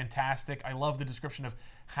described is fantastic. I love the description of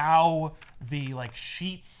how the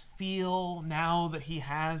sheets feel now that he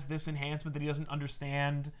has this enhancement that he doesn't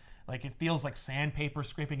understand. Like it feels like sandpaper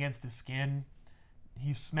scraping against his skin.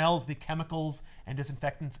 He smells the chemicals and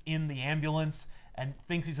disinfectants in the ambulance and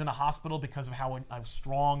thinks he's in a hospital because of how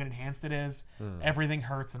strong and enhanced it is. Everything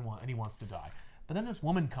hurts and he wants to die. But then this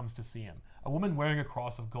woman comes to see him. A woman wearing a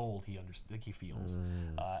cross of gold, he feels.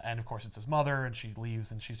 And of course it's his mother, and she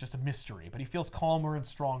leaves, and she's just a mystery. But he feels calmer and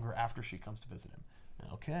stronger after she comes to visit him.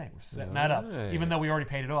 Okay, we're setting that up. Even though we already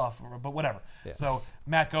paid it off, but whatever. Yeah. So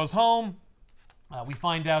Matt goes home. We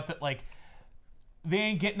find out that they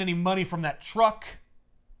ain't getting any money from that truck.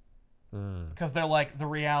 Because they're like, the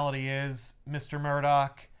reality is, Mr.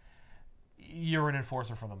 Murdoch, you're an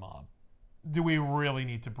enforcer for the mob. Do we really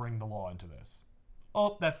need to bring the law into this?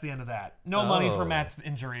 Oh, that's the end of that. No money for Matt's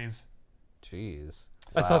injuries. Jeez.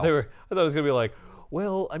 Wow. I thought it was gonna be like,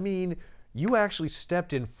 well, I mean, you actually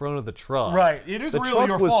stepped in front of the truck. Right. It is the really truck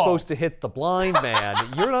your was fault. supposed to hit the blind man.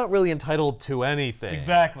 You're not really entitled to anything.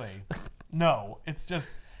 Exactly. No, it's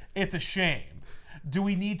a shame. Do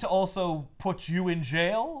we need to also put you in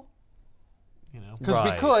jail? Because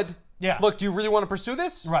we Right. could. Yeah. Look, do you really want to pursue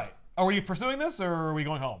this? Right. Are we pursuing this, or are we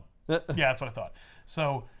going home? Yeah, that's what I thought.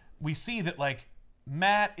 So we see that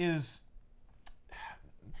Matt is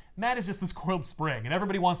just this coiled spring, and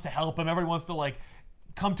everybody wants to help him. Everybody wants to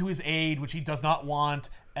come to his aid, which he does not want.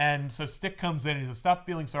 And so Stick comes in and he says, "Stop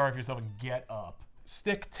feeling sorry for yourself and get up."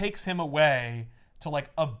 Stick takes him away to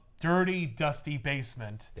a dirty, dusty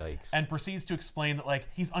basement. Yikes. And proceeds to explain that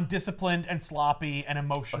he's undisciplined and sloppy and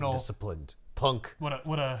emotional. Undisciplined punk. What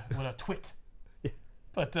a twit.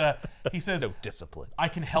 But he says, No discipline. "I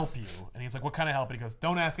can help you." And he's like, "What kind of help?" And he goes,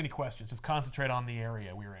 "Don't ask any questions. Just concentrate on the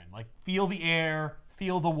area we're in. Feel the air,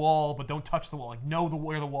 feel the wall, but don't touch the wall. Know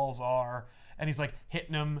where the walls are." And he's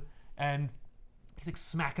hitting him, and he's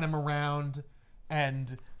smacking him around.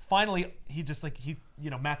 And finally, he just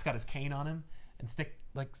Matt's got his cane on him, and Stick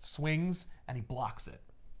swings, and he blocks it.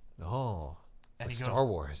 Oh, it's And like he goes, Star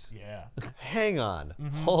Wars. Yeah. Hang on.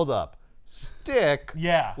 Hold up. Stick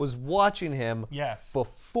Yeah. was watching him Yes.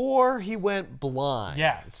 before he went blind.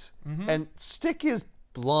 Yes. And Stick is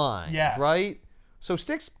blind, Yes. right? So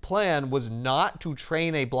Stick's plan was not to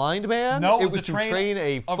train a blind man. No, it it was was to to train train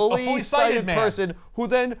a a fully fully sighted sighted man. person who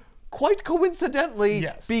then, quite coincidentally,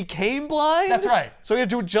 Yes. became blind. That's right. So he had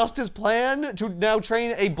to adjust his plan to now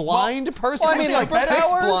train a blind person. well, I mean, with Stick's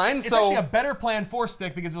superpowers? blind, It's so actually a better plan for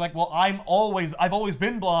Stick because he's like, "Well, I've always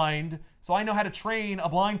been blind, so I know how to train a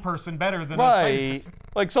blind person better than a sighted Right.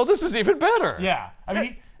 person." So this is even better. Yeah. I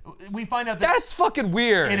mean, we find out that That's fucking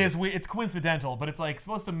weird. it is. It's coincidental, but it's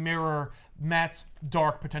supposed to mirror Matt's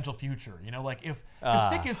dark potential future. If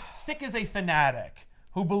Stick is a fanatic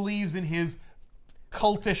who believes in his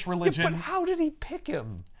cultish religion. But how did he pick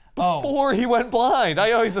him? Oh. Before he went blind.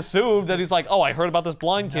 I always assumed that he's like, oh, I heard about this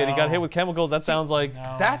blind kid. He got No. hit with chemicals. That sounds like...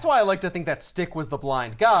 No. that's why I like to think that Stick was the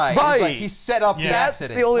blind guy. Right. He set up the Yeah. That's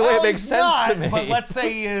accident. the only way Well, it makes he's sense not, to me. But let's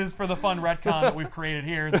say he is for the fun retcon that we've created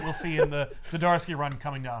here that we'll see in the Zdarsky run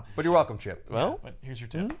coming down. But you're welcome, Chip. Well, But here's your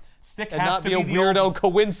tip: Stick and has not to be a the weirdo old-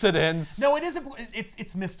 coincidence. No, it isn't.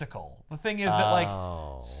 It's mystical. The thing is that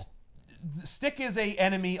Oh. Stick is a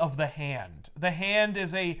enemy of the hand. The hand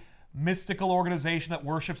is a mystical organization that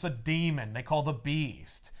worships a demon they call the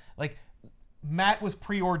Beast. Like, Matt was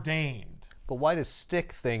preordained. But why does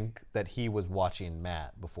Stick think that he was watching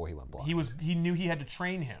Matt before he went blind? He knew he had to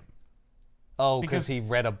train him. Oh, because he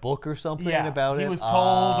read a book or something about it? He was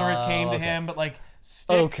told or it came to him, but like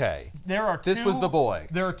Stick, This was the boy.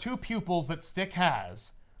 There are 2 pupils that Stick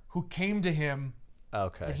has who came to him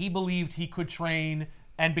that he believed he could train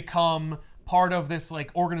and become part of this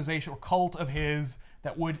like organization or cult of his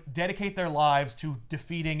that would dedicate their lives to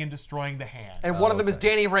defeating and destroying the Hand. And one of them is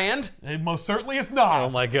Danny Rand? It most certainly is not. Oh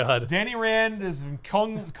my god. Danny Rand is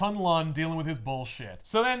Kunlun dealing with his bullshit.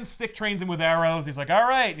 So then Stick trains him with arrows. He's like, all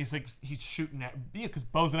right. And he's like, he's shooting at, because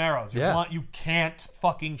bows and arrows. You can't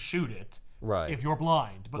fucking shoot it. Right. If you're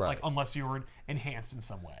blind, but like unless you were enhanced in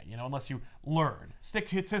some way, you know, unless you learn. Stick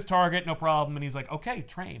hits his target, no problem, and he's like, okay,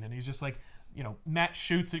 train. And he's just like, you know, Matt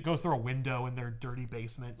shoots, it goes through a window in their dirty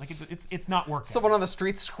basement. Like, it's not working. Someone on the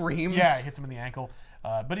street screams. Yeah, it hits him in the ankle.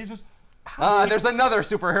 But he just... there's another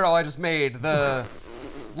superhero I just made, the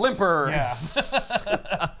Limper.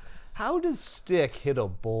 Yeah. How does Stick hit a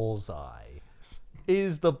bullseye?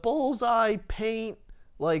 Is the bullseye paint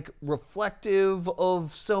like reflective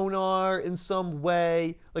of sonar in some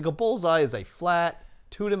way? Like a bullseye is a flat,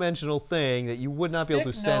 two-dimensional thing that you would not be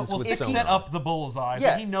able to sense with Stick sonar. set up the bullseye,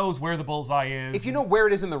 so he knows where the bullseye is. If you know where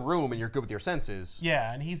it is in the room and you're good with your senses.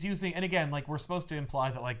 Yeah, and he's using, and again, like we're supposed to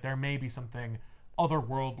imply that like there may be something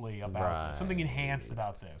otherworldly about this, something enhanced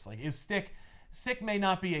about this. Like Stick may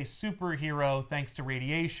not be a superhero thanks to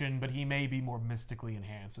radiation, but he may be more mystically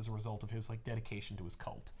enhanced as a result of his like dedication to his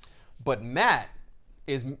cult. But Matt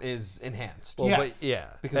is enhanced. Well, yes.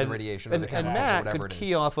 Because of radiation or the chemicals or Matt whatever could it is.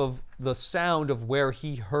 key off of the sound of where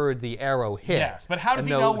he heard the arrow hit. Yes, but how does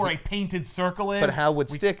he know where a painted circle is? But how would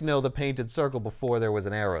Stick know the painted circle before there was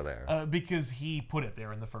an arrow there? Because he put it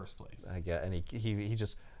there in the first place. I get, and he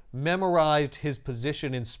just memorized his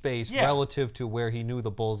position in space relative to where he knew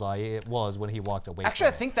the bullseye it was when he walked away. Actually,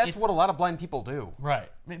 from I think that's what a lot of blind people do.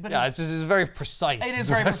 Right. But it's very precise. It is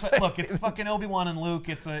very precise. Look, it's fucking Obi-Wan and Luke.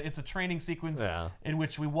 It's a training sequence in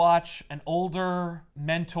which we watch an older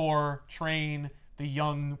mentor train the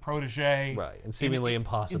young protege. Right, and seemingly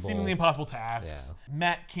impossible. In seemingly impossible tasks. Yeah.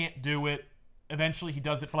 Matt can't do it. Eventually, he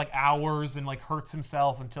does it for like hours and like hurts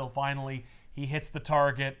himself until finally he hits the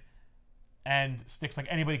target. And Stick's like,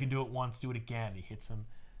 anybody can do it once, do it again. He hits him.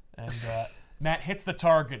 And Matt hits the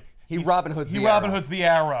target. He Robin Hoods the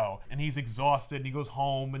arrow. And he's exhausted, and he goes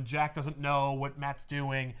home, and Jack doesn't know what Matt's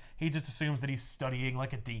doing. He just assumes that he's studying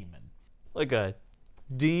like a demon. Like a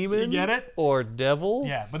demon? You get it? Or devil?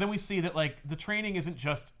 Yeah, but then we see that like the training isn't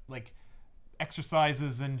just like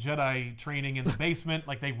exercises and Jedi training in the basement.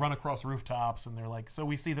 Like they run across rooftops, and they're like, so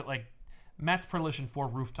we see that like Matt's predilection for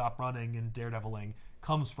rooftop running and daredeviling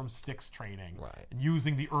comes from Stick's training, and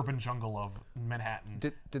using the urban jungle of Manhattan.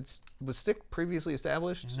 Was Stick previously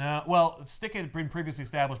established? No, well, Stick had been previously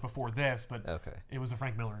established before this, but it was a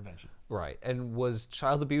Frank Miller invention. Right, and was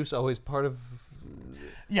child abuse always part of?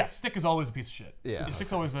 Yeah, Stick is always a piece of shit. Yeah,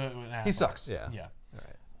 Stick's always an asshole. He sucks. Yeah. Yeah. All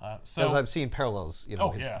right. So as I've seen parallels, you know,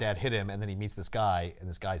 his yeah. dad hit him, and then he meets this guy, and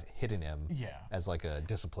this guy's hitting him. Yeah. As like a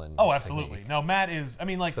discipline. Oh, absolutely. technique. No, Matt is. I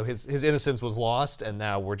mean, like. So his innocence was lost, and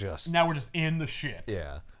now we're just. Now we're just in the shit.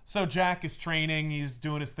 Yeah. So Jack is training. He's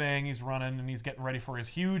doing his thing. He's running, and he's getting ready for his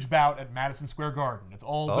huge bout at Madison Square Garden. It's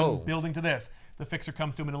all been building to this. The Fixer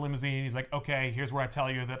comes to him in a limousine. He's like, "Okay, here's where I tell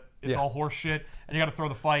you that it's all horse shit, and you got to throw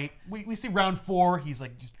the fight." We see round 4. He's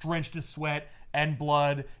like just drenched in sweat and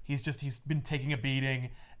blood. He's been taking a beating,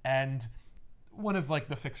 and one of like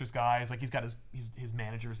the Fixer's guys, like he's got his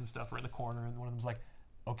managers and stuff are in the corner, and one of them's like,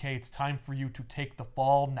 "Okay, it's time for you to take the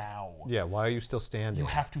fall now. Yeah, why are you still standing? You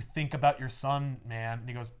have to think about your son, man." And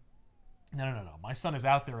he goes, No. My son is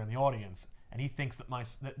out there in the audience, and he thinks that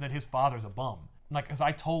that his father's a bum. Like, because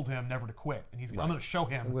I told him never to quit, and I'm going to show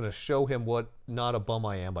him. I'm going to show him what not a bum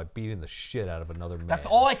I am by beating the shit out of another man. That's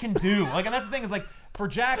all I can do. Like, and that's the thing is like, for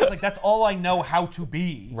Jack, it's like that's all I know how to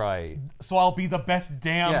be. Right. So I'll be the best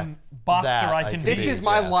damn boxer I can be. This is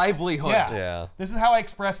my livelihood. Yeah. This is how I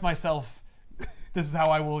express myself. This is how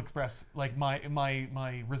I will express like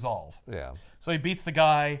my resolve. Yeah. So he beats the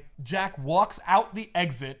guy. Jack walks out the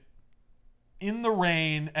exit in the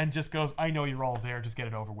rain and just goes, "I know you're all there. Just get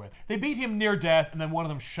it over with." They beat him near death, and then one of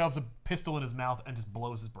them shoves a pistol in his mouth and just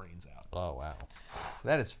blows his brains out. Oh, wow.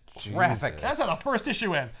 That is graphic. That's how the first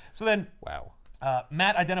issue ends. So then, wow.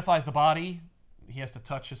 Matt identifies the body. He has to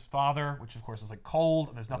touch his father, which of course is like cold,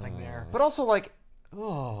 and there's nothing there. But also like,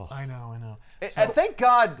 oh. I know. Thank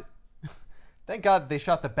God they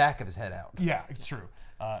shot the back of his head out. Yeah, it's true.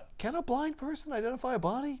 Can a blind person identify a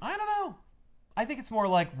body? I don't know. I think it's more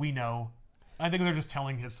like we know. I think they're just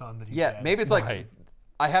telling his son that he's Yeah, dead. maybe it's like, Right.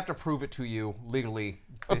 I have to prove it to you legally.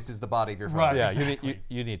 This is the body of your father. Right. Yeah, Exactly.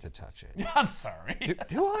 you need to touch it. I'm sorry.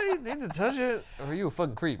 Do I need to touch it? Or are you a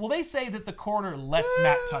fucking creep? Well, they say that the coroner lets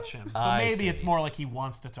Matt touch him, so I maybe it's see. more like he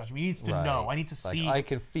wants to touch him. He needs to know. I need to Like, see. I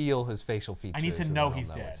can feel his facial features. I need to and know I'll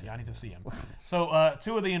he's dead. it's Yeah, I him. need to see him. So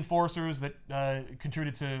 2 of the enforcers that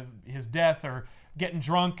contributed to his death are getting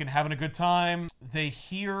drunk and having a good time. They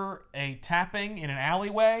hear a tapping in an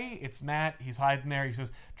alleyway. It's Matt. He's hiding there. He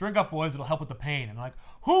says, "Drink up, boys. It'll help with the pain." And they're like,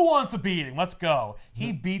 "Who wants a beating? Let's go."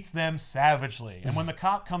 He beats them savagely. And when the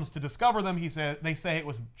cop comes to discover them, they say it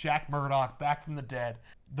was Jack Murdock back from the dead.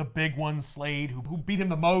 The big one, Slade, who beat him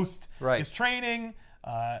the most, is training.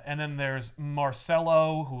 And then there's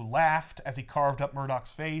Marcello, who laughed as he carved up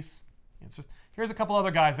Murdoch's face. It's just, here's a couple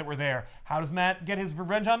other guys that were there. How does Matt get his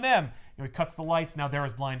revenge on them? He cuts the lights. Now they're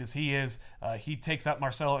as blind as he is. He takes out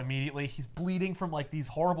Marcello immediately. He's bleeding from like these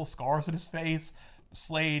horrible scars in his face.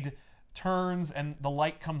 Slade turns and the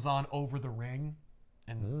light comes on over the ring.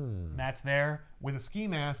 And Matt's there with a ski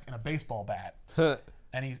mask and a baseball bat.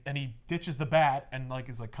 and he ditches the bat and like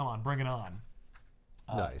is like, "Come on, bring it on."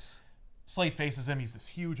 Nice. Slade faces him. He's this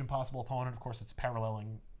huge, impossible opponent. Of course, it's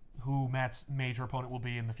paralleling who Matt's major opponent will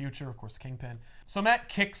be in the future. Of course, the Kingpin. So Matt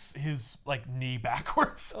kicks his like knee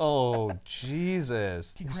backwards. Oh,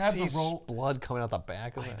 Jesus. He grabs you a see roll. blood coming out the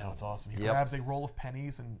back of I it. know, it's awesome. He grabs a roll of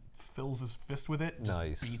pennies and fills his fist with it. And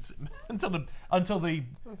just beats him until the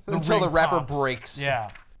ring wrapper pops. breaks. Yeah.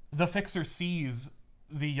 The Fixer sees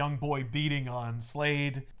the young boy beating on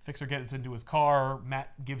Slade. Fixer gets into his car.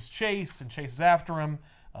 Matt gives chase and chases after him.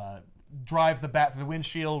 Drives the bat through the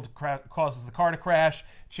windshield, causes the car to crash,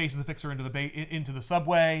 chases the Fixer into the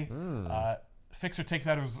subway. Fixer takes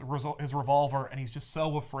out his revolver, and he's just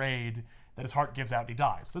so afraid that his heart gives out and he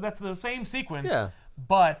dies. So that's the same sequence,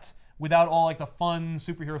 but without all like the fun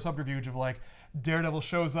superhero subterfuge of like Daredevil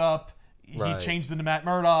shows up, he changes into Matt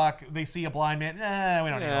Murdock, they see a blind man, we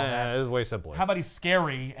don't need all that. It's way simpler. How about he's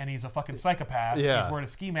scary and he's a fucking psychopath? Yeah. He's wearing a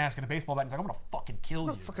ski mask and a baseball bat. And he's like, "I'm gonna fucking kill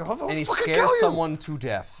you." And he scares someone to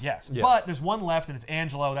death. Yes, but there's one left, and it's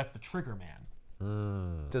Angelo. That's the Trigger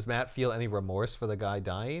Man. Does Matt feel any remorse for the guy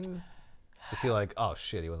dying? Is he like, "Oh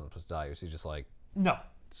shit, he wasn't supposed to die," or is he just like, No,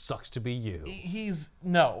 "Sucks to be you"? he's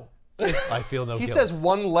no. I feel no He guilt. says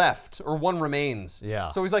one left or one remains. Yeah.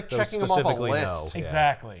 So he's like So checking them off a specifically no. list. Yeah.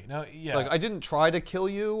 Exactly. No. Yeah. Like, I didn't try to kill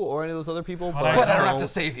you or any of those other people, but I But I don't No. have to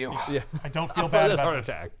save you. Yeah. I don't feel For bad this about heart this.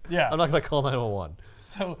 attack. Yeah. I'm not gonna call 911.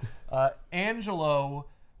 So Angelo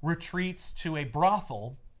retreats to a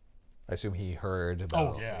brothel. I assume he heard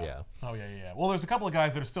about. Oh yeah. Yeah. Oh yeah. Well, there's a couple of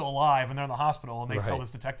guys that are still alive and they're in the hospital, and they tell this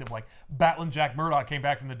detective like, "Batlin' Jack Murdock came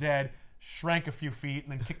back from the dead, shrank a few feet,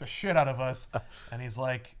 and then kicked the shit out of us." And he's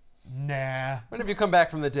like, "Nah." Whenever you come back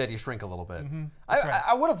from the dead, you shrink a little bit.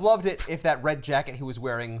 I would have loved it if that red jacket he was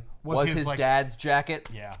wearing was his like, dad's jacket.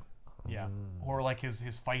 Yeah. Yeah. Or like his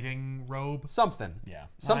fighting robe. Something. Yeah.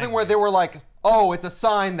 Something I where agree. they were like, "Oh, it's a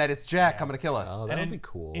sign that it's Jack coming to kill us." Oh, And that would in, be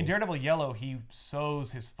cool. In Daredevil Yellow, he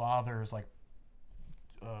sews his father's like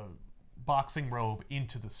boxing robe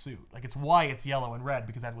into the suit. Like it's why it's yellow and red,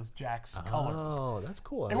 because that was Jack's colors. Oh, that's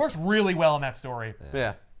cool. It works really well in that story.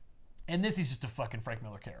 Yeah. And this is just a fucking Frank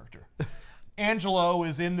Miller character. Angelo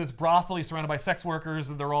is in this brothel. He's surrounded by sex workers,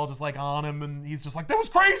 and they're all just like on him, and he's just like, "That was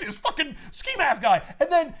crazy, this fucking ski mask guy."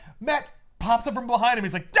 And then Matt pops up from behind him.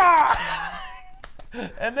 He's like, "Dah!"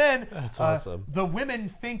 And then That's awesome. the women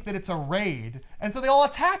think that it's a raid, and so they all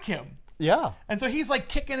attack him. Yeah. And so he's like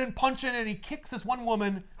kicking and punching, and he kicks this one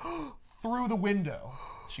woman through the window.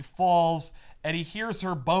 She falls, and he hears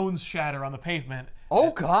her bones shatter on the pavement.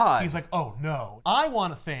 Oh, God. He's like, "Oh no." I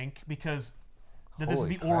want to think because that this is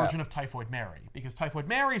Holy the crap. origin of Typhoid Mary, because Typhoid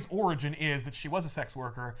Mary's origin is that she was a sex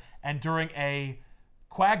worker, and during a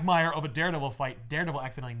quagmire of a Daredevil fight, Daredevil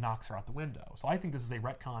accidentally knocks her out the window. So I think this is a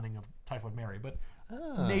retconning of Typhoid Mary, but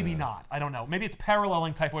maybe not. I don't know. Maybe it's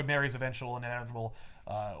paralleling Typhoid Mary's eventual and inevitable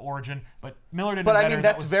origin, but Miller did it But better. I mean, That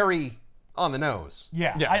that's was- very on the nose.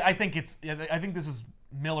 yeah. Yeah. I think it's. I think this is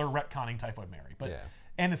Miller retconning Typhoid Mary, but Yeah.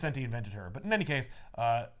 Innocenti invented her. But in any case,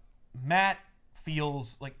 Matt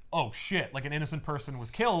feels like, "Oh shit!" Like an innocent person was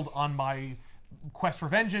killed on my quest for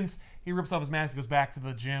vengeance. He rips off his mask, goes back to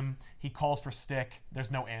the gym. He calls for Stick. There's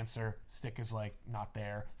no answer. Stick is like not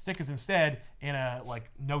there. Stick is instead in a like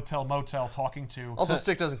no-tell motel talking to. Also,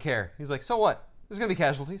 Stick doesn't care. He's like, "So what? There's going to be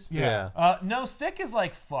casualties." Yeah. No, Stick is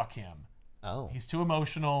like, fuck him. Oh. He's too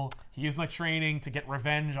emotional. He used my training to get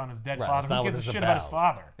revenge on his dead Right, father. that's not Who what gives a this is shit about his about.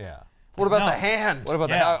 father? Yeah. What about No. the hand? What about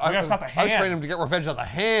Yeah, that? we gotta stop the I was hand. training him to get revenge on the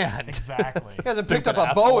hand. Exactly. He hasn't picked up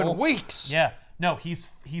Stupid a bow asshole. in weeks. Yeah. No, he's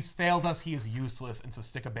failed us. He is useless, and so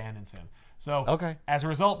Stick abandons him. So Okay. as a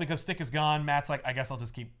result, because Stick is gone, Matt's like, I guess I'll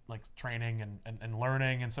just keep like training and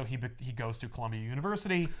learning, and so he goes to Columbia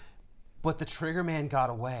University. But the Trigger Man got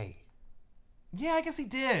away. Yeah, I guess he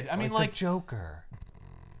did. I mean, like the Joker.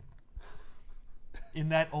 in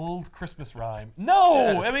that old Christmas rhyme.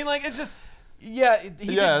 No, I mean, like it's just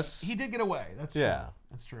he did get away. That's true. Yeah.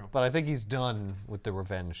 That's true. But I think he's done with the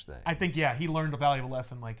revenge thing. I think he learned a valuable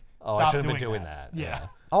lesson. Like, Oh, stop I shouldn't have been doing doing that. Yeah.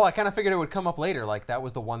 Oh, I kind of figured it would come up later. Like that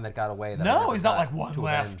was the one that got away. That I No, never he's not got like one to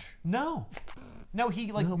left. avenge. No,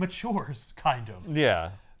 he like matures kind of.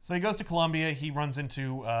 Yeah. So he goes to Columbia. He runs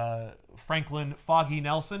into Franklin Foggy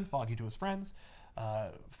Nelson, Foggy to his friends.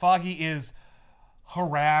 Foggy is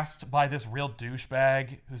harassed by this real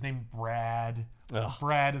douchebag who's named Brad. Ugh.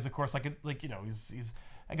 Brad is, of course, he's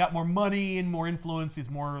I got more money and more influence. He's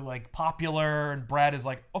more like popular, and Brad is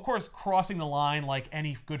like, of course, crossing the line like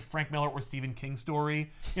any good Frank Miller or Stephen King story.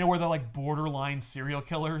 You know, where they're like borderline serial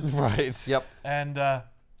killers. Right. Yep. And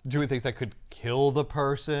Doing things that could kill the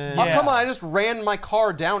person. Yeah. Oh, come on, I just ran my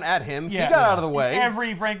car down at him. yeah, he got out of the way.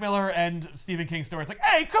 Every Frank Miller and Stephen King story, it's like,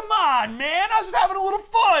 hey, come on, man, I was just having a little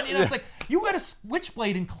fun. You know, it's like, you got a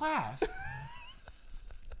switchblade in class.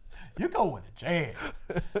 You're going to jail.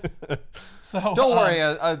 So Don't worry,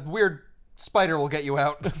 a weird spider will get you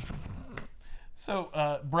out.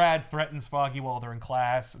 So Brad threatens Foggy while they're in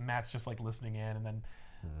class, and Matt's just like listening in, and then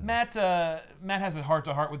Matt has a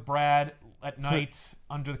heart-to-heart with Brad at night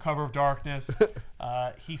under the cover of darkness.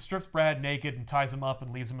 He strips Brad naked and ties him up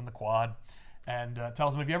and leaves him in the quad, and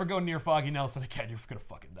tells him, if you ever go near Foggy Nelson again, you're gonna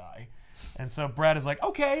fucking die. And so Brad is like,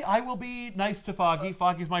 okay, I will be nice to Foggy.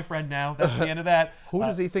 Foggy's my friend now. That's the end of that. Who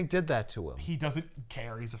does he think did that to him? He doesn't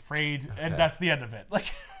care. He's afraid, and that's the end of it. Like,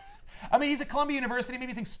 I mean, he's at Columbia University.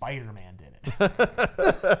 Maybe he thinks Spider-Man did it.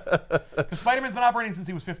 Because Spider-Man's been operating since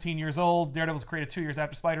he was 15 years old. Daredevil was created 2 years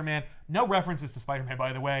after Spider-Man. No references to Spider-Man,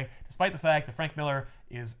 by the way, despite the fact that Frank Miller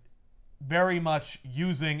is very much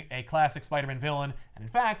using a classic Spider-Man villain. And in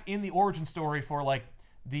fact, in the origin story for like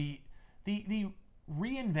the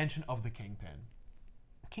reinvention of the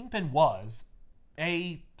Kingpin was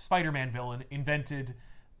a Spider-Man villain invented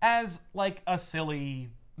as like a silly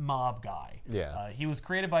mob guy. Yeah. He was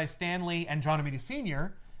created by Stan Lee and John Romita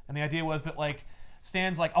Sr. And the idea was that like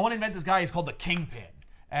Stan's like, I want to invent this guy. He's called the Kingpin.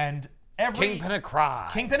 And Kingpin of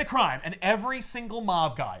crime. Kingpin of crime. And every single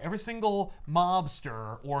mob guy, every single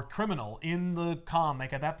mobster or criminal in the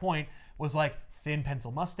comic at that point was like thin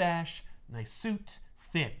pencil mustache, nice suit,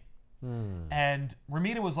 thin. And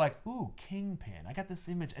Romita was like, ooh, Kingpin. I got this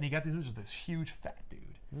image. And he got these images of this huge fat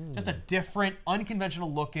dude. Just a different,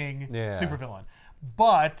 unconventional looking supervillain.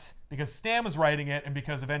 But because Stan was writing it, and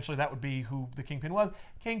because eventually that would be who the Kingpin was,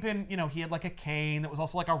 Kingpin, you know, he had like a cane that was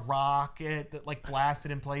also like a rocket that like blasted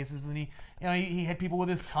in places, and he had people with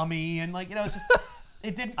his tummy, and like, you know, it's just,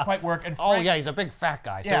 it didn't quite work. And Frank, he's a big fat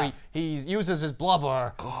guy, so Yeah. he uses his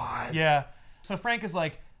blubber. yeah. So Frank is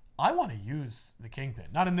like, I want to use the Kingpin.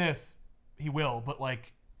 Not in this, he will, but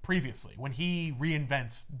like previously, when he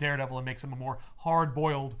reinvents Daredevil and makes him a more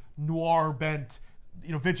hard-boiled, noir-bent,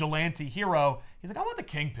 you know, vigilante hero, he's like, I want the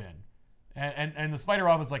Kingpin. And the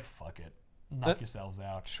Spider-Man was like, fuck it. Knock yourselves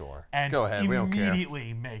out. Sure. And Go ahead, we don't care.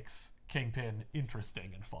 immediately makes Kingpin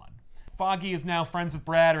interesting and fun. Foggy is now friends with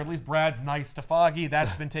Brad, or at least Brad's nice to Foggy.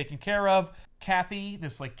 That's been taken care of. Kathy,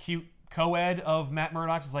 this like cute co-ed of Matt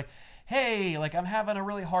Murdock's, is like, hey, like I'm having a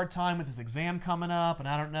really hard time with this exam coming up, and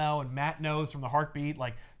I don't know. And Matt knows from the heartbeat,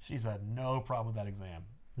 like she's had no problem with that exam.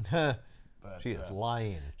 But, She is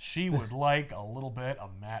lying. She would like a little bit of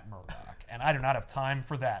Matt Murdock, and I do not have time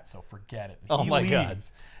for that, so forget it. Oh He my God.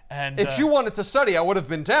 leaves. And If you wanted to study, I would have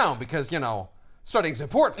been down because, you know, studying's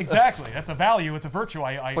important. exactly, that's a value, it's a virtue.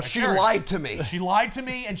 But she cherish. lied to me. She lied to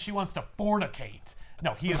me, and she wants to fornicate.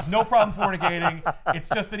 No, he has no problem fornicating. It's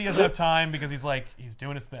just that he doesn't have time because he's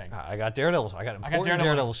doing his thing. I got Daredevil. I got important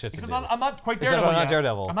Daredevil shit to Except do. I'm not quite Except Daredevil I'm not yet.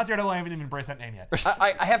 Daredevil. I'm not Daredevil. I haven't even embraced that name yet.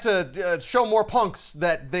 I have to show more punks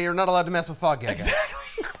that they are not allowed to mess with Foggy, I guess.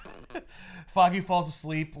 Foggy falls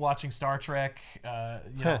asleep watching Star Trek.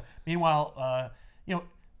 Meanwhile,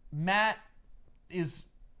 Matt is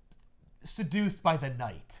seduced by the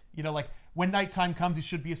night. You know, like when nighttime comes, he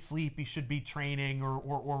should be asleep. He should be training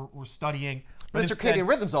or studying. But his instead- circadian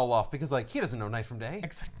rhythm's all off because, like, he doesn't know night from day.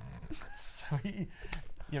 So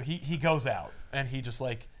he goes out and he just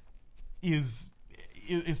like is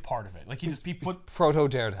part of it. Like he put Proto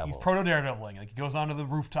Daredevil. he's proto Daredeviling. Like he goes onto the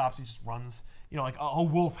rooftops. He just runs. You know, like a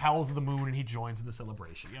wolf howls at the moon and he joins in the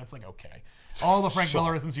celebration. You know, it's like okay, all the Frank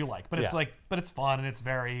Millerisms you like, but it's but it's fun and it's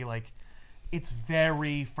very like, it's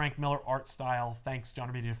very Frank Miller art style. Thanks John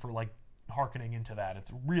Romita for like hearkening into that.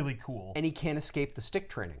 It's really cool. And he can't escape the stick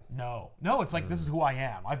training. No, it's like, this is who I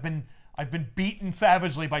am. I've been beaten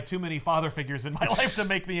savagely by too many father figures in my life to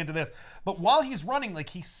make me into this. But while he's running, like,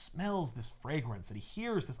 he smells this fragrance and he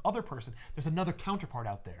hears this other person. There's another counterpart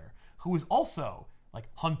out there who is also like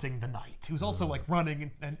hunting the night, who's also like running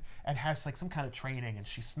and has like some kind of training, and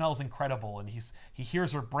she smells incredible, and he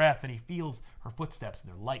hears her breath and he feels her footsteps, and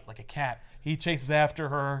they're light like a cat. He chases after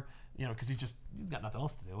her, you know, because he's got nothing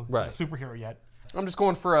else to do. He's not a superhero yet. I'm just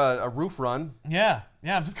going for a roof run. Yeah,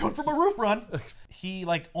 I'm just going for my roof run. He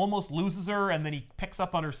like almost loses her, and then he picks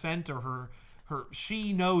up on her scent, or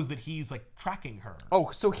she knows that he's like tracking her. Oh,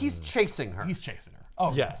 so he's chasing her. He's chasing her.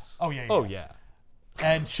 Oh Yes. Yeah. Oh yeah. Oh yeah.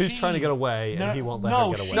 And she's trying to get away, and he won't let her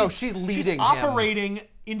get away. No, she's leading him. Operating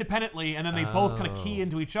independently, and then they both kind of key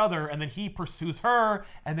into each other, and then he pursues her,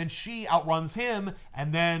 and then she outruns him,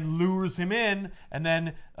 and then lures him in, and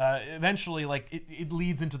then eventually, like, it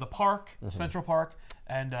leads into the park, Central Park,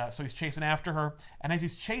 and so he's chasing after her, and as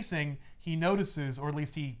he's chasing, he notices, or at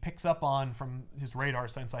least he picks up on from his radar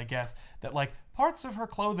sense, I guess, that like parts of her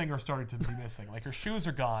clothing are starting to be missing. Like her shoes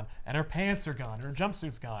are gone, and her pants are gone, and her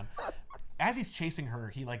jumpsuit's gone. As he's chasing her,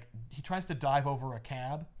 he tries to dive over a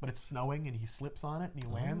cab, but it's snowing, and he slips on it, and he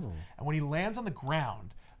lands. And when he lands on the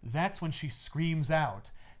ground, that's when she screams out,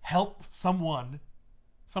 "Help, someone!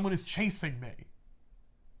 Someone is chasing me!"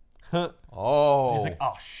 Oh. He's like,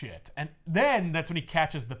 "Oh shit!" And then that's when he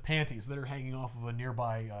catches the panties that are hanging off of a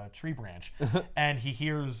nearby tree branch, and he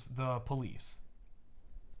hears the police.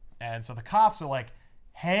 And so the cops are like,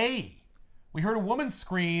 "Hey, we heard a woman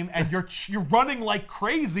scream, and you're running like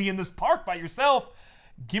crazy in this park by yourself.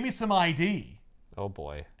 Give me some ID." Oh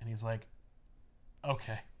boy. And he's like,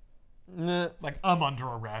 "Okay." Nah. Like, I'm under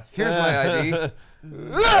arrest. Here's my ID.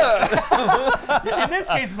 In this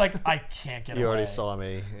case, it's like, I can't get away. You already saw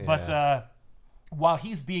me. Yeah. But while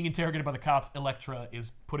he's being interrogated by the cops, Elektra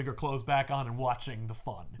is putting her clothes back on and watching the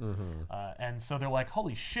fun. And so they're like,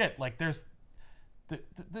 holy shit, like there's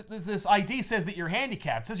this ID says that you're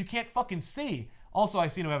handicapped. It says you can't fucking see. Also, I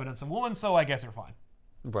see no evidence of a woman, so I guess you're fine.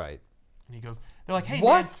 Right. And he goes, they're like, hey,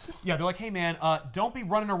 what? Man. Yeah, they're like, hey, man, don't be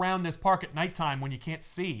running around this park at nighttime when you can't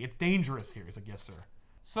see. It's dangerous here. He's like, yes, sir.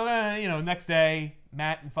 So then, next day,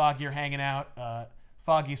 Matt and Foggy are hanging out.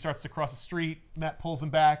 Foggy starts to cross the street. Matt pulls him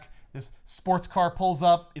back. This sports car pulls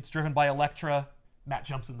up. It's driven by Elektra. Matt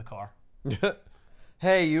jumps in the car.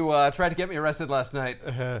 Hey, you tried to get me arrested last night.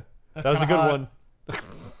 That was a good one.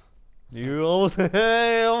 You almost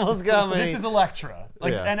got me. This is Elektra.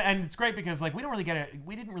 Like, Yeah. and it's great because like we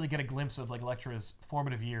didn't really get a glimpse of like Elektra's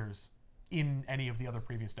formative years in any of the other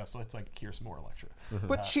previous stuff. So it's like, here's some more Elektra.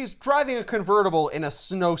 But she's driving a convertible in a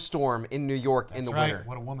snowstorm in New York in the winter.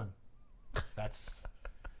 What a woman. That's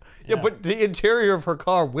Yeah, but the interior of her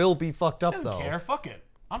car will be fucked up, She though. doesn't care. Fuck it.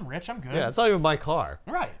 I'm rich. I'm good. Yeah, it's not even my car.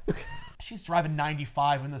 Right. She's driving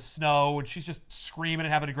 95 in the snow, and she's just screaming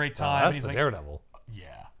and having a great time. That's and he's the like, Daredevil.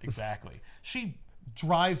 yeah, exactly. She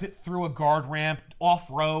drives it through a guard ramp,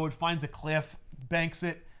 off-road, finds a cliff, banks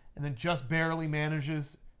it, and then just barely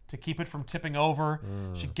manages to keep it from tipping over.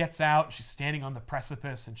 She gets out, she's standing on the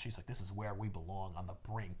precipice, and she's like, this is where we belong, on the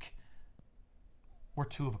brink. We're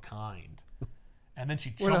two of a kind. And then she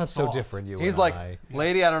jumps We're not so off. different, you He's and like, I.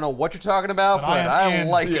 lady, I don't know what you're talking about, but I in.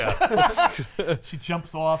 like it. She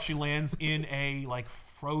jumps off. She lands in a like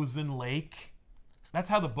frozen lake. That's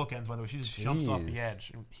how the book ends, by the way. She just jumps off the Jeez.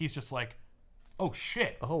 edge. And he's just like, oh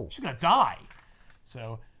shit. Oh. She's gonna die.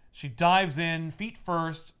 So she dives in, feet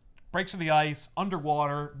first, breaks through the ice,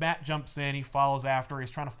 underwater. Matt jumps in. He follows after her. He's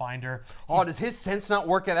trying to find her. Oh, does his sense not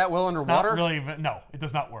work at that well It's underwater? not really, no, it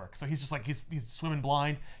does not work. So he's just like, he's swimming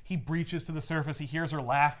blind. He breaches to the surface. He hears her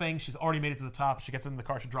laughing. She's already made it to the top. She gets in the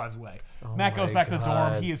car. She drives away. Matt goes my back to the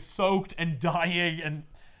dorm. God. He is soaked and dying. And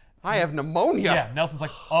I have pneumonia. yeah, Nelson's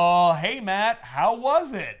like, oh, hey, Matt, how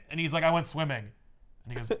was it? And he's like, I went swimming. And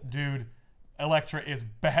he goes, dude, Elektra is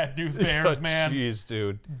bad news bears, man. Jeez,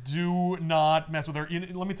 dude. Do not mess with her.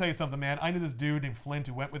 Let me tell you something, man. I knew this dude named Flint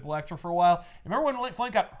who went with Elektra for a while. Remember when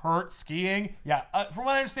Flint got hurt skiing? Yeah, from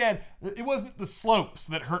what I understand, it wasn't the slopes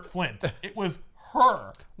that hurt Flint. It was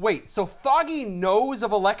her. Wait, so Foggy knows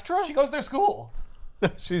of Elektra? She goes to their school.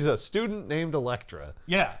 She's a student named Elektra.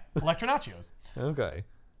 Yeah, Elektra Nachos. Okay.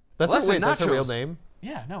 That's Well, her, wait, that's that's her real nachos. name?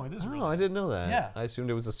 Yeah, no, it is Oh, real. I didn't know that. Yeah. I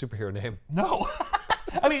assumed it was a superhero name. No.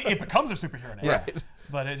 I mean, it becomes her superhero name. Right.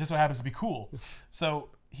 But it just so happens to be cool. So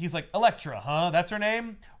he's like, Elektra, huh? That's her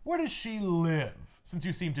name? Where does she live? Since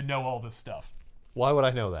you seem to know all this stuff. Why would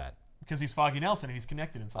I know that? Because he's Foggy Nelson and he's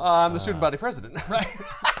connected in some way. I'm the student body president. Right.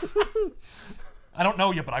 I don't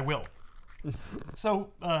know yet, but I will. So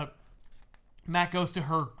Matt goes to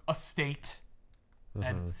her estate.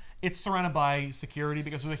 And It's surrounded by security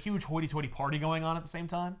because there's a huge hoity-toity party going on at the same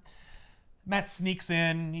time. Matt sneaks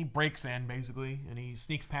in, he breaks in basically, and he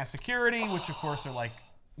sneaks past security, which of course are like,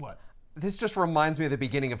 what? This just reminds me of the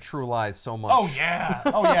beginning of True Lies so much. Oh yeah,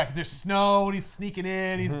 because there's snow and he's sneaking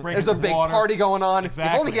in, he's breaking There's a big water. party going on.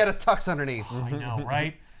 Exactly. If only he had a tux underneath. I know,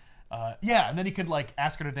 right? And then he could like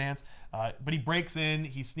ask her to dance, but he breaks in,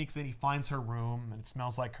 he sneaks in, he finds her room, and it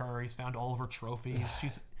smells like her. He's found all of her trophies.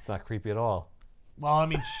 It's not creepy at all. Well, I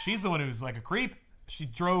mean, she's the one who's like a creep. She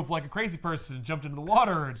drove like a crazy person and jumped into the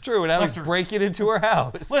water. It's true, and now he's breaking into her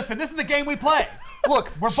house. Listen, this is the game we play.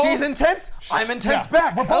 Look, she's intense, I'm intense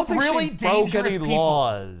back. We're both really dangerous broke any people.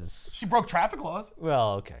 laws. She broke traffic laws.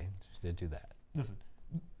 Well, okay, she did do that. Listen,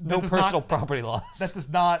 No personal property laws. That does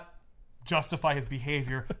not justify his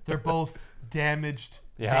behavior. They're both damaged,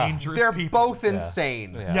 Yeah. dangerous They're people. both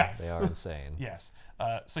insane. Yeah, Yes. they are insane. Yes.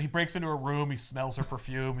 So he breaks into her room. He smells her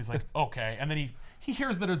perfume. He's like, okay. And then he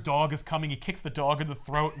hears that a dog is coming. He kicks the dog in the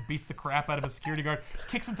throat and beats the crap out of a security guard.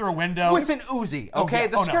 Kicks him through a window. With an Uzi, okay? yeah.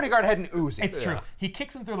 The Oh, no. security guard had an Uzi. It's true. He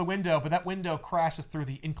kicks him through the window, but that window crashes through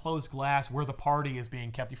the enclosed glass where the party is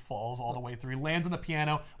being kept. He falls all the way through. He lands on the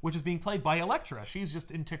piano, which is being played by Elektra. She's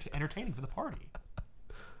just entertaining for the party.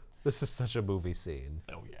 This is such a movie scene.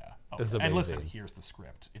 Oh, yeah. It's And listen, amazing. here's the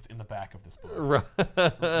script. It's in the back of this book Right.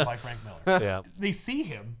 by Frank Miller. Yeah. They see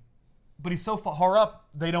him, but he's so far up,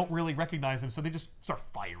 they don't really recognize him, so they just start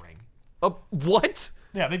firing. What?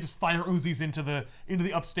 Yeah, they just fire Uzis into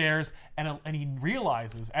the upstairs, and he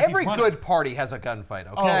realizes as Every he's running, good party has a gunfight,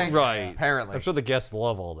 okay? Oh, Right. Apparently. I'm sure the guests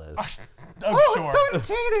love all this. Oh, sure. it's so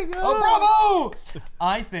entertaining. Oh, bravo!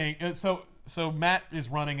 I think so. Matt is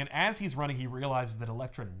running, and as he's running, he realizes that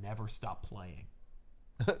Elektra never stopped playing.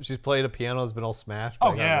 She's playing a piano that's been all smashed. Oh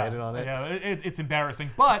but I got yeah, landed on it. yeah. It's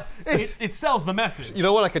embarrassing, but it sells the message. You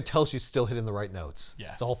know what? I could tell she's still hitting the right notes.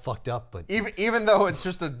 Yes. It's all fucked up, but Even though it's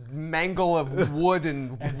just a mangle of wood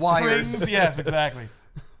and wires. Strings, yes, exactly.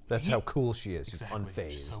 that's how cool she is. She's Exactly.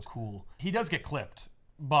 unfazed. So cool. He does get clipped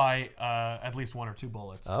by at least 1 or 2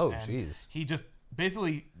 bullets. Oh, and jeez. He just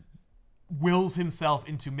basically wills himself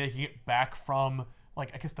into making it back from,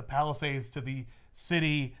 like, I guess the Palisades to the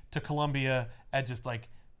city to Columbia, and just like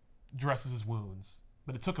dresses his wounds.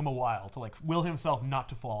 But it took him a while to like will himself not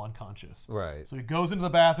to fall unconscious. Right. So he goes into the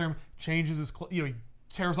bathroom, changes his he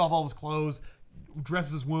tears off all his clothes,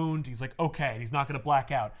 dresses his wound. He's like, okay, and he's not going to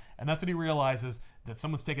black out. And that's when he realizes that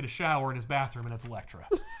someone's taking a shower in his bathroom, and it's Elektra.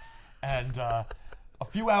 And a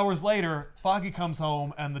few hours later, Foggy comes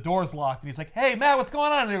home, and the door's locked, and he's like, hey, Matt, what's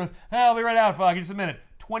going on? And he goes, hey, I'll be right out, Foggy, just a minute.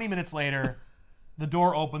 20 minutes later, the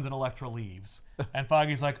door opens, and Elektra leaves. And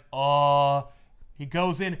Foggy's like, he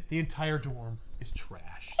goes in, the entire dorm is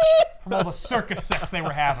trash from all the circus sex they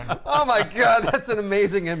were having. Oh my god, that's an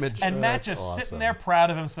amazing image. And Matt just awesome. sitting there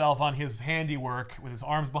proud of himself on his handiwork with his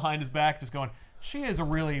arms behind his back, just going, she is a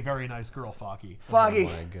really very nice girl, Foggy. Foggy, Oh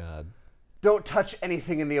my god. don't touch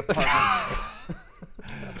anything in the apartment.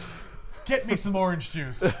 Get me some orange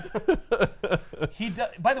juice.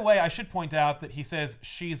 By the way, I should point out that he says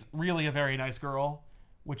she's really a very nice girl,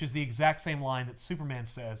 which is the exact same line that Superman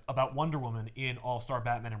says about Wonder Woman in All-Star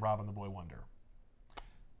Batman and Robin the Boy Wonder.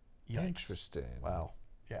 Yikes. Interesting. Wow.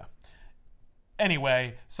 Yeah.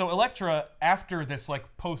 Anyway, so Elektra, after this like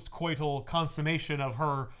post-coital consummation of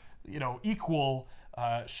her, equal,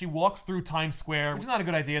 she walks through Times Square, which is not a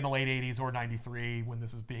good idea in the late 80s or 93 when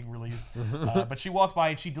this is being released. But she walks by,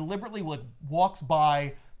 and she deliberately walks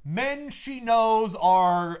by men she knows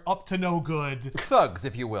are up to no good. Thugs,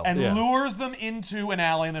 if you will. And Yeah. lures them into an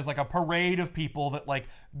alley, and there's like a parade of people that like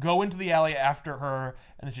go into the alley after her,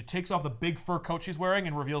 and then she takes off the big fur coat she's wearing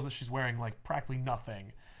and reveals that she's wearing like practically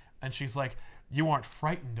nothing. And she's like, you aren't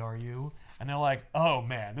frightened, are you? And they're like, oh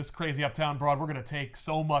man, this crazy uptown broad, we're gonna take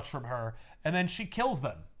so much from her. And then she kills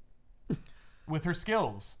them with her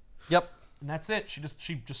skills. Yep. And that's it. She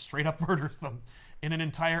just straight up murders them in an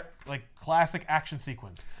entire like classic action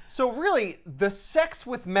sequence. So really, the sex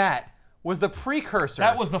with Matt was the precursor.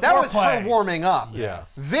 That was the That was foreplay. her warming up.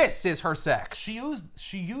 Yes. This is her sex.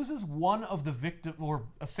 She uses one of the victim or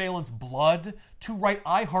assailant's blood to write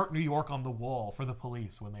 "I Heart New York" on the wall for the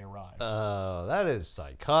police when they arrive. Oh, that is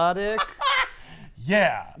psychotic.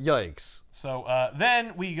 Yeah. Yikes. So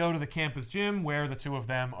then we go to the campus gym where the two of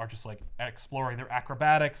them are just like exploring their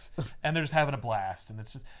acrobatics, and they're just having a blast. And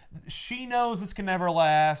it's just, she knows this can never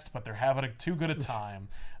last, but they're having too good a time.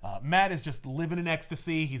 Matt is just living in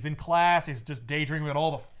ecstasy. He's in class. He's just daydreaming about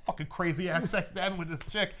all the fucking crazy ass sex he's having with this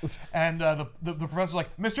chick. And the professor's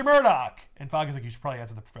like, Mr. Murdoch. And Foggy's like, you should probably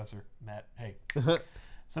answer the professor. Matt, hey.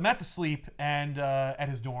 So Matt's asleep and at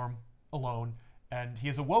his dorm alone. And he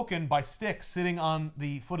is awoken by Stick sitting on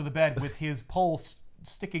the foot of the bed with his pole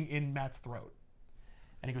sticking in Matt's throat.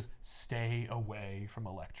 And he goes, "Stay away from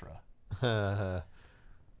Elektra.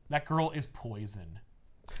 That girl is poison."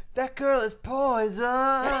 That girl is poison.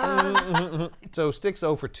 So Stick's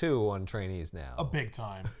 0 for 2 on trainees now. A big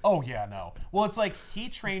time. Oh yeah, no. Well, it's like he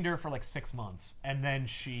trained her for like 6 months, and then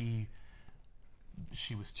she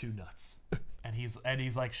was too nuts. And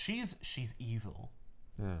he's like, she's evil.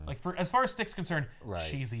 Like, for as far as Stick's concerned,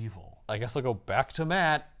 she's evil. I guess I'll go back to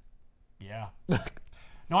Matt. Yeah.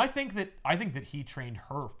 No, I think that he trained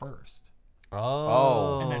her first.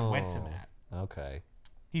 Oh. And then went to Matt. Okay.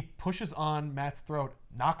 He pushes on Matt's throat,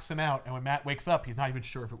 knocks him out, and when Matt wakes up, he's not even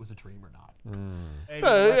sure if it was a dream or not.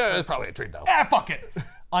 Yeah, it's probably a dream though. Fuck it.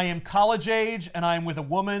 I am college age, and I am with a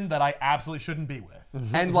woman that I absolutely shouldn't be with.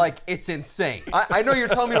 And like, it's insane. I know you're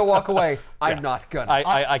telling me to walk away. I'm not gonna.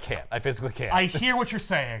 I can't. I physically can't. I hear what you're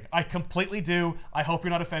saying. I completely do. I hope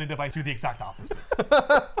you're not offended if I do the exact opposite.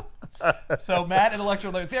 So Matt and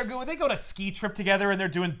Elektra, they go on a ski trip together, and they're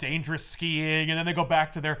doing dangerous skiing, and then they go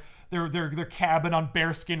back to their cabin on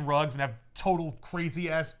bearskin rugs and have total crazy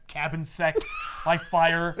ass cabin sex by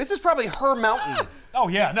fire. This is probably her mountain. Oh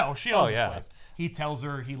yeah, no, she owns yeah. this place. He tells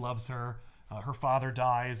her he loves her. Her father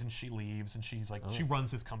dies, and she leaves, and she's like, she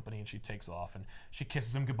runs his company, and she takes off, and she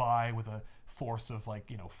kisses him goodbye with a force of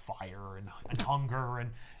like, fire and hunger,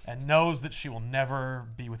 and knows that she will never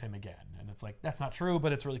be with him again. And it's like, that's not true,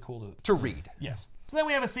 but it's really cool To read. Yes. So then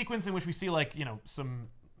we have a sequence in which we see like,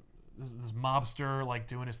 this mobster like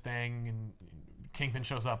doing his thing, and Kingpin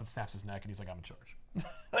shows up and snaps his neck, and he's like, "I'm in charge."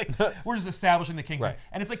 Like, we're just establishing the Kingpin,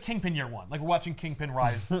 and it's like Kingpin year one. Like, we're watching Kingpin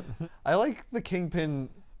rise. I like the Kingpin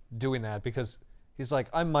doing that because he's like,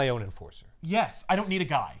 I'm my own enforcer. Yes, I don't need a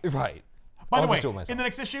guy. Right. By I'll the way, just do it myself. in the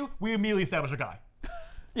next issue, we immediately establish a guy.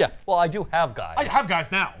 Yeah. Well, I do have guys. I have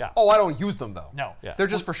guys now. Yeah. Oh, I don't use them though. No. Yeah. They're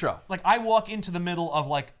just for show. Like, I walk into the middle of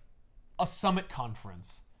like a summit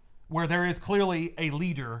conference where there is clearly a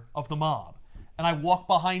leader of the mob. And I walk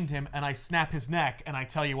behind him and I snap his neck and I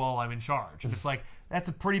tell you all I'm in charge. And it's like, that's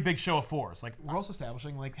a pretty big show of force. Like, we're also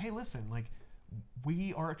establishing like, hey, listen, like,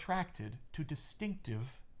 we are attracted to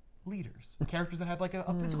distinctive leaders, characters that have like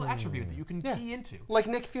a physical attribute that you can key into. Like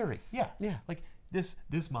Nick Fury. Yeah. Yeah. Like, this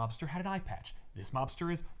mobster had an eye patch. This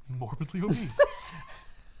mobster is morbidly obese.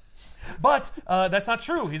 But that's not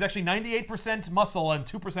true. He's actually 98% muscle and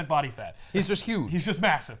 2% body fat. He's just huge. He's just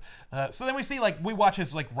massive. So then we see, like, we watch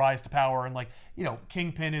his, like, rise to power, and, like,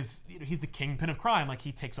 Kingpin is, he's the kingpin of crime. Like,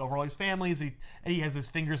 he takes over all these families, and he has his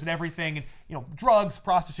fingers in everything, and, drugs,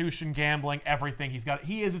 prostitution, gambling, everything.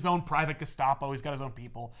 He is his own private Gestapo. He's got his own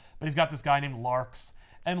people. But he's got this guy named Larks.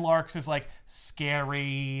 And Larks is like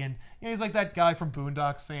scary, and he's like that guy from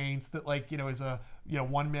Boondock Saints that like is a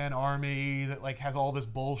one-man army that like has all this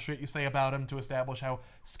bullshit you say about him to establish how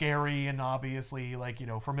scary and obviously like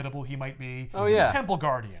formidable he might be. Oh, He's yeah. a temple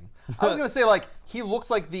guardian. I was gonna say like he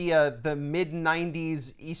looks like the mid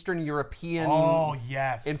 '90s Eastern European Oh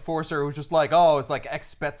yes. enforcer who's just like it's like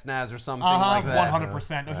ex-Spetsnaz or something like that.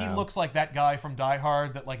 100%. No, he looks like that guy from Die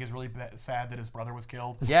Hard that like is really sad that his brother was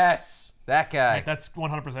killed. Yes, that guy. Like, that's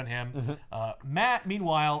 100% him. Matt,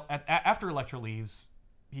 meanwhile, after Elektra leaves,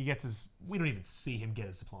 he gets his. We don't even see him get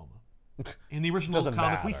his diploma. In the original Doesn't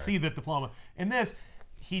comic, we matter. see the diploma. In this,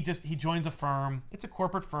 he joins a firm. It's a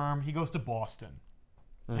corporate firm. He goes to Boston,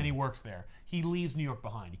 and he works there. He leaves New York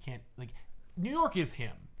behind. He can't New York is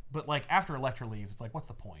him, but like after Elektra leaves, it's like, what's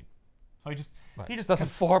the point? So he just nothing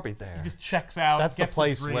for me there. he just checks out. That's the gets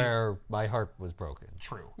place degree. where my heart was broken.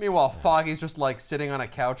 True. Meanwhile, Foggy's just like sitting on a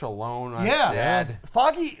couch alone. Yeah. Sad.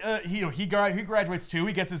 Foggy, he graduates too.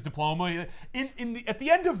 He gets his diploma. At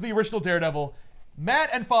the end of the original Daredevil,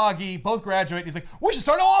 Matt and Foggy both graduate. And he's like, we should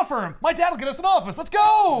start a law firm. My dad will get us an office. Let's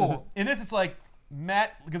go. In this, it's like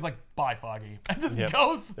Matt is like, bye, Foggy, and just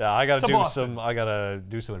goes. Yeah, I gotta to do Boston. I gotta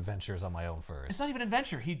do some adventures on my own first. It's not even an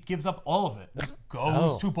adventure. He gives up all of it. Just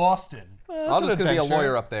goes to Boston. I'm just gonna be a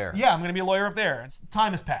lawyer up there. Yeah, I'm going to be a lawyer up there.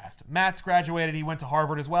 Time has passed. Matt's graduated. He went to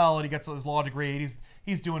Harvard as well, and he gets his law degree. And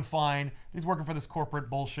he's doing fine. He's working for this corporate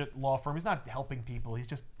bullshit law firm. He's not helping people. He's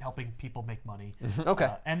just helping people make money. Okay.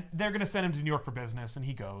 And they're going to send him to New York for business, and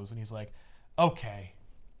he goes, and he's like, okay.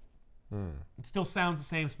 It still sounds the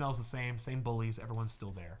same, smells the same bullies. Everyone's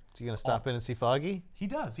still there. Is he gonna stop in and see Foggy? He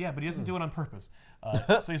does, yeah, but he doesn't do it on purpose.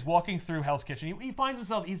 So he's walking through Hell's Kitchen. He finds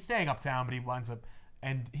himself, he's staying uptown, but he winds up,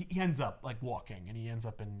 and he ends up like walking, and he ends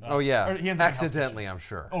up in. Oh yeah. or he ends up in Hell's Accidentally, Kitchen. I'm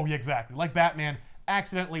sure. Oh yeah, exactly. Like Batman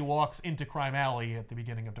accidentally walks into Crime Alley at the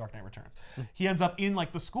beginning of Dark Knight Returns. He ends up in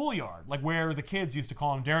like the schoolyard, like where the kids used to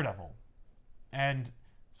call him Daredevil, and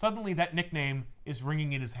suddenly that nickname is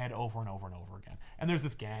ringing in his head over and over and over again. And there's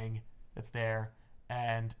this gang that's there.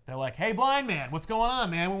 And they're like, hey, blind man, what's going on,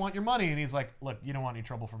 man? We want your money. And he's like, look, you don't want any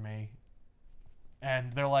trouble from me.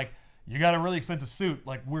 And they're like, you got a really expensive suit.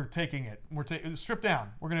 Like, we're taking it. Strip down.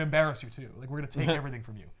 We're going to embarrass you, too. Like, we're going to take everything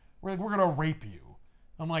from you. We're going to rape you.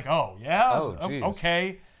 I'm like, oh, yeah? Oh, geez.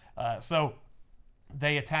 Okay. So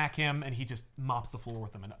they attack him, and he just mops the floor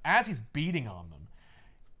with them. And as he's beating on them,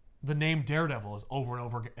 the name Daredevil is over and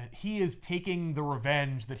over again. And he is taking the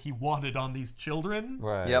revenge that he wanted on these children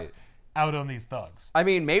Right. Yep. out on these thugs. I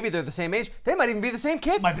mean, maybe they're the same age. They might even be the same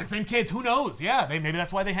kids. Might be the same kids. Who knows? Yeah, maybe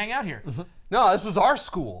that's why they hang out here. No, this was our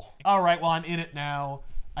school. All right, well, I'm in it now.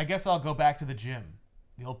 I guess I'll go back to the gym.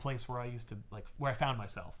 The old place where I used to, like, where I found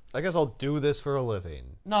myself. I guess I'll do this for a living.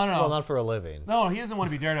 No. Well, not for a living. No, he doesn't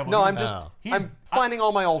want to be Daredevil. No, He's- I'm finding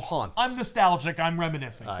all my old haunts. I'm nostalgic. I'm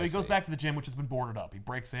reminiscing. So I he goes see. back to the gym, which has been boarded up. He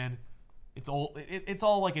breaks in. It's all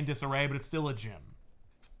like in disarray, but it's still a gym.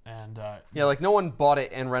 And Yeah, like no one bought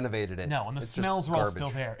it and renovated it. no, and the It's just smells are all garbage. still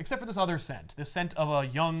there, except for this other scent. This scent of a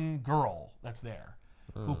young girl that's there,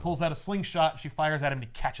 who pulls out a slingshot. She fires at him, and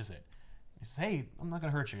he catches it. He says, "Hey, I'm not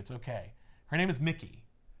gonna hurt you. It's okay." Her name is Mickey.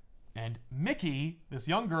 And Mickey, this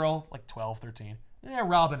young girl, like 12, 13,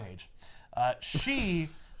 Robin age, she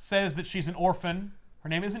says that she's an orphan. Her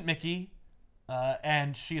name isn't Mickey,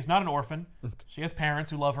 and she is not an orphan. She has parents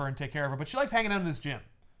who love her and take care of her, but she likes hanging out in this gym.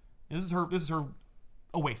 This is her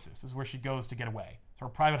oasis. This is where she goes to get away. It's her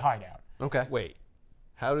private hideout. Okay. Wait,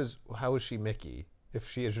 how is she Mickey if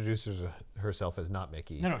she introduces herself as not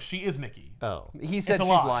Mickey? No, she is Mickey. Oh. He said It's a she's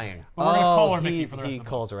lie. lying. But we're gonna call her Mickey for the rest he of the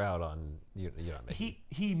calls her out on you're not Mickey.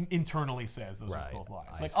 He internally says those Right. are both lies.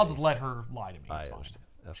 I Like, I'll see. just let her lie to me. It's I fine. understand.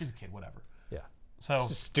 Okay. She's a kid, whatever. Yeah. So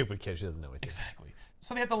She's a stupid kid. She doesn't know anything. exactly.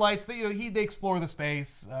 So they have the lights. They explore the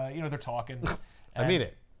space. They're talking. I mean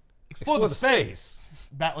it. Explore the space.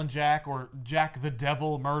 Battling Jack, or Jack the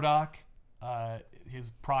Devil Murdoch. His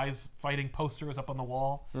prize fighting poster is up on the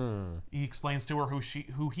wall. He explains to her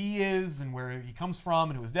who he is and where he comes from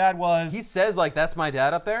and who his dad was. He says like, "That's my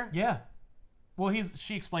dad up there." Yeah. Well,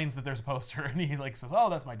 she explains that there's a poster, and he like says, "Oh,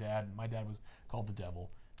 that's my dad. My dad was called the Devil."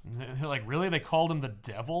 And they're like, really? They called him the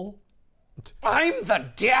Devil? I'm the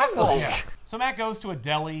devil. So Matt goes to a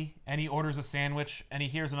deli, and he orders a sandwich, and he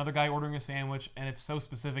hears another guy ordering a sandwich, and it's so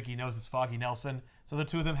specific he knows it's Foggy Nelson. So the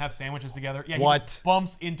two of them have sandwiches together. Yeah, What? He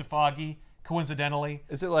bumps into Foggy, coincidentally.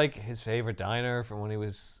 Is it like his favorite diner from when he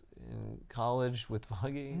was in college with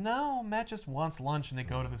Foggy? No, Matt just wants lunch, and they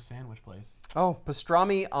go to this sandwich place. Oh,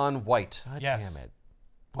 pastrami on white. God Yes. damn it.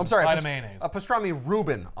 I'm sorry. Side of mayonnaise. A pastrami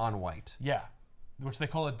Reuben on white. Yeah, which they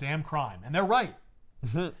call a damn crime, and they're right.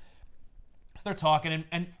 So they're talking,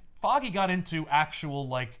 and Foggy got into actual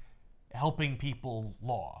like helping people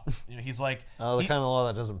law. He's like, Oh, the kind of law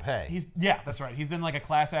that doesn't pay. that's right. He's in like a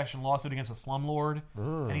class action lawsuit against a slumlord,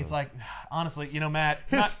 and he's like, honestly, Matt,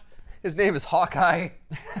 His name is Hawkeye.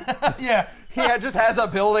 yeah, He just has a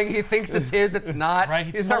building. He thinks it's his. It's not. right.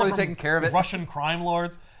 He's not really taking care of it. Russian crime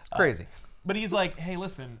lords. It's crazy. But he's like, hey,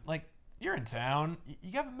 listen, like, you're in town.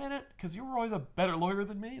 You have a minute? Because you were always a better lawyer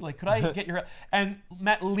than me. Like, could I get your... And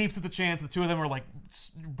Matt leaps at the chance. The two of them are, like,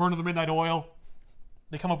 burning the midnight oil.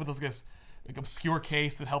 They come up with this like, obscure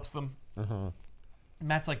case that helps them.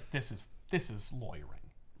 Matt's like, this is lawyering.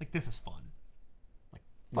 Like, this is fun. Like,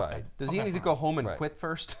 fuck Right. that- Does fuck he that need to firm. go home and Right. quit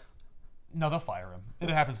first? No, they'll fire him. It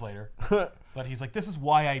happens later. But he's like, this is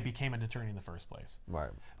why I became an attorney in the first place. Right.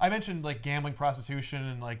 I mentioned like gambling, prostitution,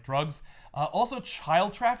 and like drugs. Also,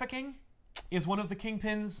 child trafficking is one of the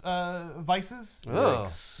Kingpin's vices. Ugh.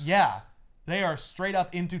 Yeah, they are straight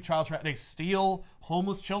up into child trafficking. They steal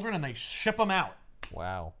homeless children and they ship them out.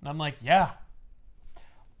 Wow. And I'm like, yeah.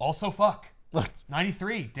 Also, fuck.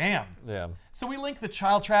 93. Damn. Yeah. So we link the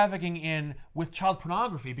child trafficking in with child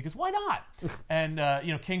pornography because why not? And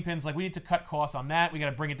Kingpin's like, we need to cut costs on that. We got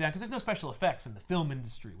to bring it down because there's no special effects in the film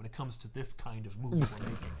industry when it comes to this kind of movie we're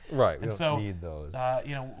making. Right. We And don't so, need those.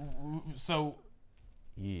 So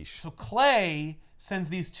Yeesh. Clay sends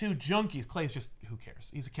these two junkies. Clay's just, who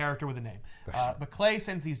cares? He's a character with a name. But Clay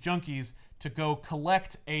sends these junkies to go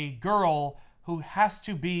collect a girl who has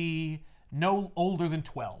to be no older than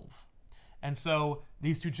 12. And so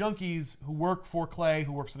these two junkies who work for Clay,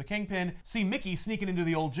 who works for the Kingpin, see Mickey sneaking into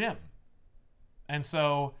the old gym. And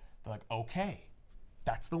so they're like, okay,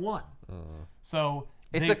 that's the one. So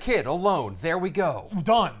It's a kid alone. There we go.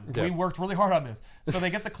 done. Yeah. We worked really hard on this. So they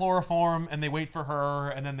get the chloroform and they wait for her,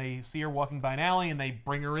 and then they see her walking by an alley and they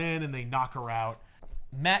bring her in and they knock her out.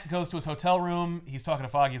 Matt goes to his hotel room. He's talking to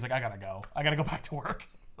Foggy. He's like, I gotta go. I gotta go back to work.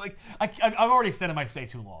 Like, I've already extended my stay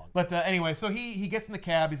too long. But anyway, so he gets in the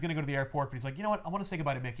cab. He's going to go to the airport, but he's like, you know what? I want to say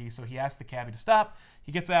goodbye to Mickey. So he asks the cabbie to stop.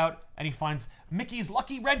 He gets out, and he finds Mickey's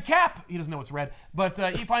lucky red cap. He doesn't know it's red, but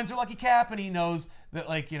he finds her lucky cap, and he knows that,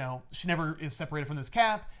 like, you know, she never is separated from this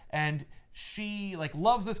cap, and she, like,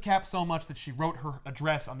 loves this cap so much that she wrote her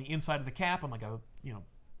address on the inside of the cap on, like, a, you know,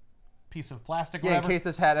 piece of plastic or Yeah, in whatever. case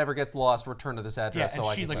this hat ever gets lost, return to this address so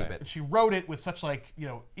I can keep it. She wrote it with such, like, you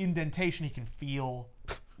know, indentation. He can feel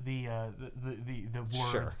the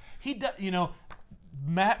words. Sure. He does, you know,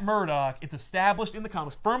 Matt Murdock. It's established in the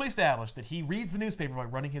comics, firmly established, that he reads the newspaper by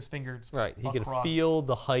running his fingers Right. He can across. feel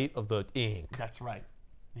the height of the ink. That's right.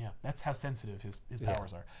 Yeah, that's how sensitive his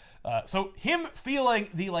powers are. So him feeling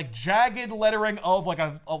the, like, jagged lettering of, like,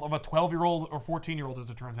 a 12-year-old or 14-year-old, as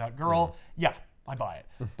it turns out, girl. Yeah, I buy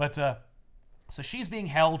it. But so she's being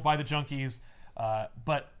held by the junkies,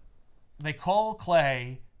 but they call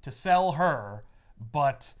Clay to sell her,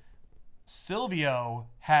 but Silvio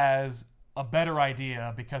has a better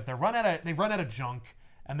idea because they've run out of junk,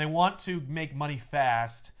 and they want to make money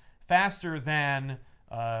faster than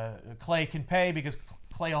Clay can pay, because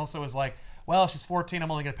Clay also is like, well, she's 14,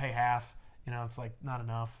 I'm only going to pay half. You know, it's like not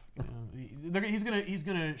enough. You know, he's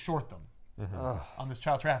gonna short them. On this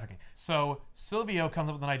child trafficking. So Silvio comes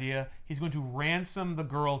up with an idea. He's going to ransom the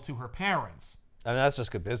girl to her parents. I mean, that's just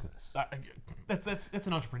good business. That's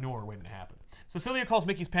an entrepreneur waiting to happen. So Silvio calls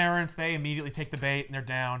Mickey's parents. They immediately take the bait and they're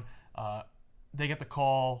down. They get the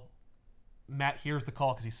call. Matt hears the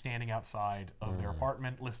call because he's standing outside of their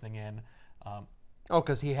apartment listening in. Oh,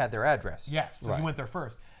 because he had their address. Yes, so he went there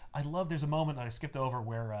first. I love, there's a moment that I skipped over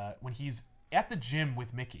where when he's at the gym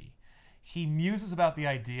with Mickey, he muses about the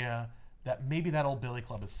idea that maybe that old billy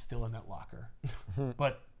club is still in that locker.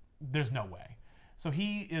 But there's no way. So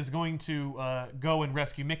he is going to go and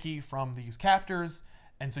rescue Mickey from these captors.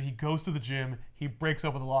 And so he goes to the gym, he breaks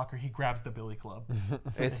open the locker, he grabs the billy club.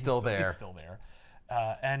 It's still there. It's still there.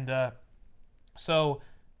 So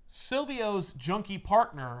Silvio's junkie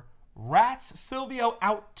partner rats Silvio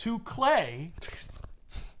out to Clay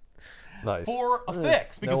Nice. for a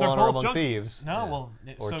fix, because No they're honor both among junkies. thieves. No, Yeah. well,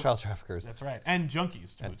 Or so, child traffickers. that's right, and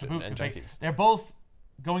junkies to boot, and 'cause junkies. they're both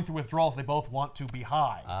going through withdrawals. They both want to be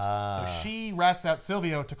high. So she rats out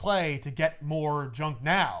Silvio to Clay to get more junk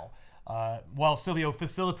now, while Silvio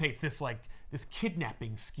facilitates this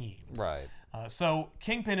kidnapping scheme. Right. So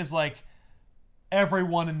Kingpin is like,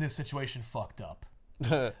 everyone in this situation fucked up.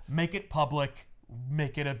 Make it public.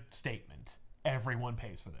 Make it a statement. Everyone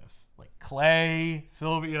pays for this. Like Clay,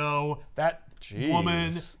 Silvio, that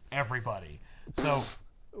woman, everybody. So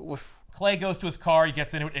Clay goes to his car. He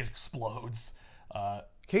gets into it. It explodes.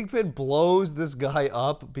 Kingpin blows this guy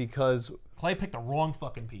up because Clay picked the wrong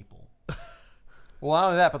fucking people. Well, not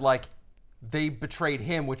only that, but, like, they betrayed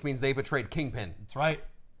him, which means they betrayed Kingpin. That's right.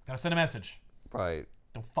 Gotta send a message. right.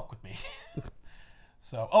 Don't fuck with me.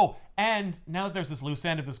 So, and now that there's this loose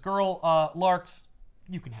end of this girl, Larks,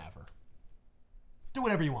 you can have her. Do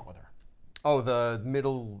whatever you want with her. Oh, the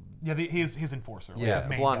middle... Yeah, his enforcer. Like Yeah, his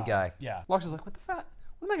main blonde guy. Yeah. Larks is like, what the fuck?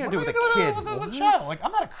 What am I going to do What with am I a gonna kid? do with a What? child? Like,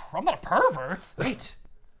 I'm not a pervert. Wait,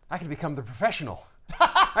 I can become the professional.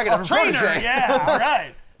 I can have a Trainer, protege. yeah, all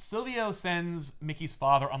right. Silvio sends Mickey's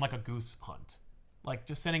father on, like, a goose hunt. Like,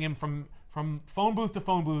 just sending him from phone booth to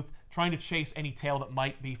phone booth, trying to chase any tail that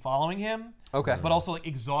might be following him. Okay. But also, like,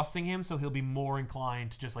 exhausting him, so he'll be more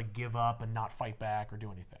inclined to just, like, give up and not fight back or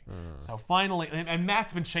do anything. So finally, and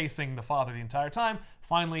Matt's been chasing the father the entire time.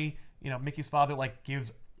 Finally, you know, Mickey's father, like,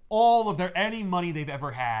 gives all of any money they've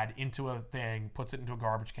ever had into a thing, puts it into a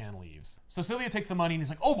garbage can, and leaves. So Silvio takes the money and he's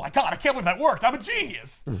like, oh my God, I can't believe that worked. I'm a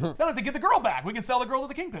genius. So I don't have to get the girl back. We can sell the girl to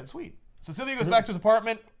the Kingpin. Sweet. So Silvio goes back to his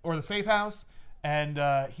apartment, or the safe house, and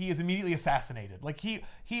he is immediately assassinated. Like, he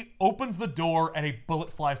opens the door and a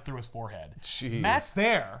bullet flies through his forehead. Jeez. Matt's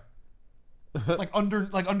there, like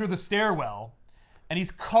under the stairwell, and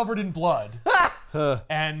he's covered in blood.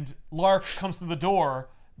 And Larks comes through the door,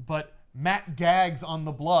 but Matt gags on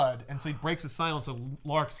the blood, and so he breaks his silence, so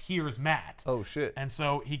Larks hears Matt. Oh, shit. And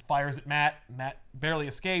so he fires at Matt. Matt barely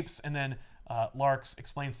escapes, and then Larks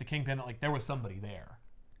explains to Kingpin that, like, there was somebody there.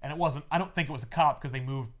 And I don't think it was a cop, because they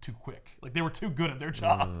moved too quick. Like, they were too good at their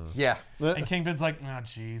job. Yeah. And Kingpin's like, oh,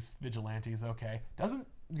 geez, vigilantes, okay. Doesn't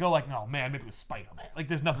go like, oh, man, maybe it was Spider-Man. Like,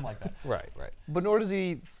 there's nothing like that. Right. But nor does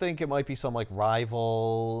he think it might be some, like,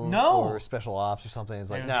 rival No. or special ops or something. He's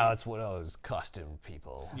like, Yeah. no, it's one of those costume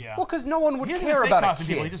people. Yeah. Well, because no one would He doesn't care say about costume a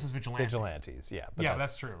kid. people, he just says vigilante. Vigilantes, yeah. But Yeah,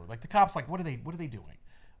 that's true. Like, the cops, like, what are they doing?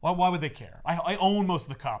 Why would they care? I own most of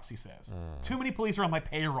the cops, he says. Too many police are on my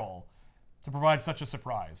payroll to provide such a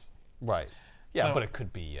surprise. Right. Yeah, So- but it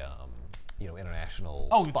could be international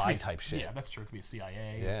it spy could be- type shit. Yeah, that's true. It could be a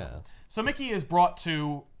CIA or Yeah. something. So Mickey is brought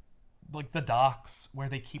to like the docks where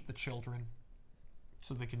they keep the children,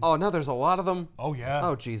 so they can. Oh, no, there's a lot of them. Oh yeah.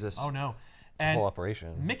 Oh, Jesus. Oh no. The And whole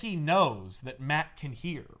operation. Mickey knows that Matt can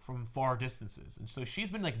hear from far distances, and so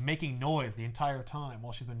she's been like making noise the entire time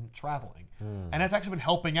while she's been traveling, and that's actually been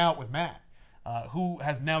helping out with Matt, who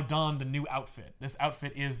has now donned a new outfit. This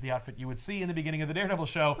outfit is the outfit you would see in the beginning of the Daredevil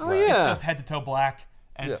show. Oh, yeah. It's just head to toe black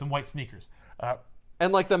and some white sneakers.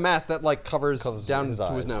 And like the mask that like covers down his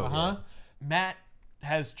to his eyes. nose. Matt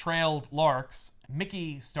has trailed Larks.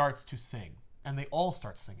 Mickey starts to sing, and they all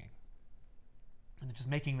start singing, and they're just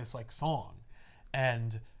making this like song.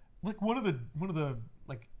 And like one of the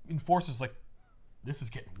like enforcers like, this is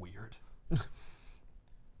getting weird.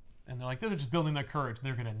 And they're like, they're just building their courage.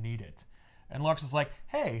 They're gonna need it. And Larks is like,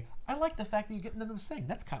 hey, I like the fact that you're getting them to sing.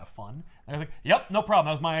 That's kind of fun. And I was like, yep, no problem.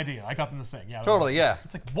 That was my idea. I got them to sing. Yeah, Totally, yeah.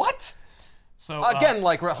 It's like, what? So Again,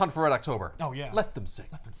 like Hunt for Red October. oh yeah, Let them sing.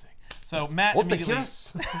 let them sing. So Matt Won't they immediately. hear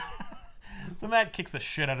us? So Matt kicks the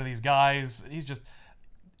shit out of these guys. He's just.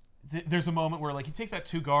 There's a moment where like he takes out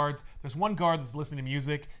 2 guards. There's one guard that's listening to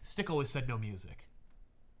music. Stick always said no music.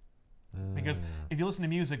 Because if you listen to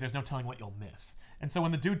music, there's no telling what you'll miss. And so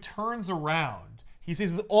when the dude turns around, he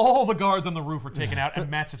sees that all the guards on the roof are taken out, and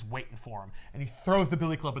Matt's just waiting for him. And he throws the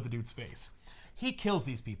billy club at the dude's face. He kills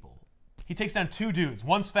these people. He takes down 2 dudes.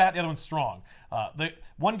 One's fat, the other one's strong. The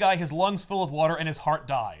one guy, his lungs fill with water, and his heart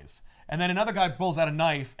dies. And then another guy pulls out a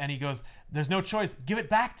knife, and he goes, "There's no choice. Give it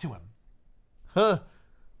back to him." Huh.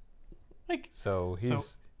 Like, So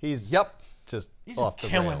he's Yep. just he's off just the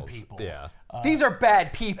killing rails. people. Yeah. These are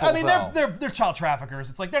bad people. I mean, though. they're child traffickers.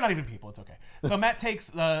 It's like they're not even people. It's okay. So Matt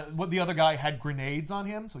takes what the other guy had grenades on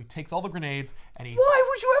him, so he takes all the grenades and he. Why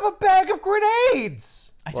would you have a bag of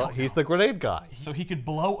grenades? I Well, don't he's know. the grenade guy. So he could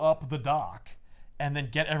blow up the dock and then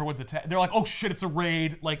get everyone's attention. They're like, "Oh shit, it's a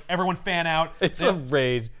raid!" Like everyone fan out. It's a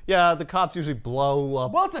raid. Yeah, the cops usually blow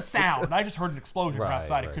up. Well, it's a sound. I just heard an explosion from Right,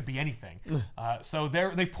 outside. It right. could be anything. So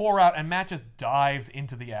they pour out, and Matt just dives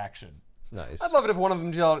into the action. Nice. I'd love it if one of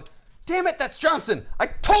them yelled, "Damn it, that's Johnson! I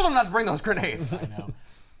told him not to bring those grenades." I know.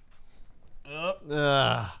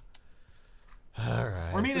 All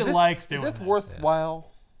right. Ramirez likes doing Is it this.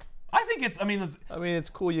 worthwhile? I think it's. I mean, I mean, it's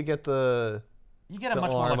cool. You get the. you get a The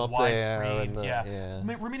much more arm like up there widescreen. and the- Yeah. yeah. I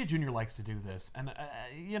mean, Romita Jr. likes to do this, and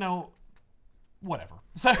whatever.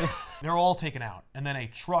 So they're all taken out, and then a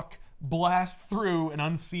truck blasts through an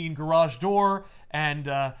unseen garage door and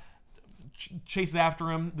chases after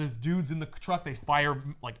him. There's dudes in the truck. They fire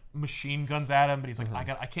like machine guns at him, but he's like,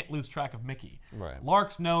 I can't lose track of Mickey. Right.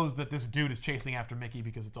 Larks knows that this dude is chasing after Mickey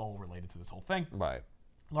because it's all related to this whole thing. Right.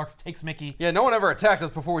 Larks takes Mickey. Yeah, no one ever attacked us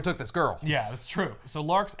before we took this girl. Yeah, that's true. So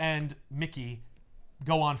Larks and Mickey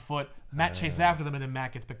go on foot. Matt chases after them, and then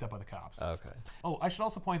Matt gets picked up by the cops. Okay. Oh, I should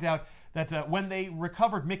also point out that when they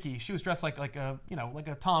recovered Mickey, she was dressed like a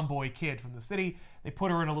tomboy kid from the city. They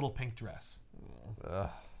put her in a little pink dress. Ugh.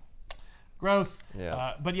 Gross.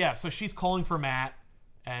 Yeah. But yeah, so she's calling for Matt,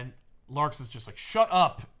 and Larks is just like, "Shut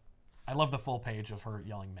up!" I love the full page of her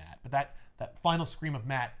yelling Matt. But that final scream of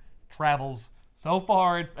Matt travels so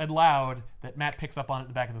far and loud that Matt picks up on it in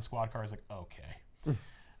the back of the squad car. He's like, "Okay."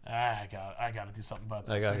 I got to do something about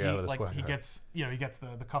this. I gotta So get out of the squad he car. gets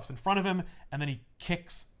the cuffs in front of him, and then he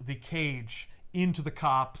kicks the cage into the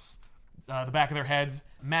cops, the back of their heads.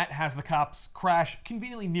 Matt has the cops crash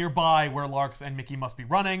conveniently nearby where Larks and Mickey must be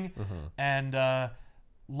running, and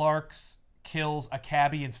Larks kills a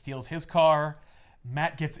cabbie and steals his car.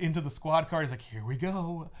 Matt gets into the squad car. He's like, "Here we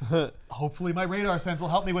go. Hopefully my radar sense will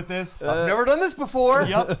help me with this." I've never done this before.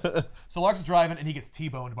 Yep. So Larks is driving, and he gets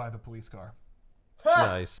T-boned by the police car.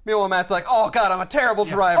 Nice. Meanwhile, Matt's like, "Oh God, I'm a terrible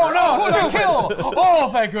driver." Oh no! Who'd you stupid." kill?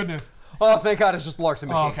 Oh, thank goodness. Oh, thank God, it's just Larks and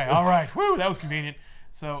Mickey. Oh, okay, all right. Woo, that was convenient.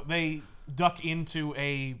 So they duck into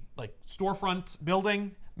a storefront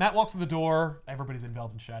building. Matt walks to the door. Everybody's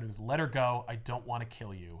enveloped in shadows. "Let her go. I don't want to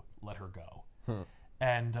kill you. Let her go."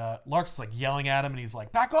 And Larks is like yelling at him, and he's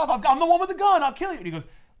like, "Back off! I'm the one with the gun. I'll kill you." And he goes,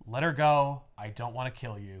 "Let her go. I don't want to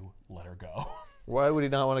kill you. Let her go." Why would he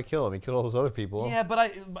not want to kill him? He killed all those other people. Yeah, but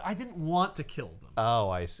I didn't want to kill them. Oh,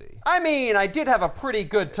 I see. I mean, I did have a pretty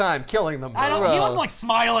good time killing them. I don't. though. He wasn't like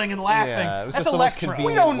smiling and laughing. Yeah, it was That's just the most Electra. convenient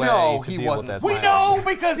We don't way know to he deal with wasn't that We situation. know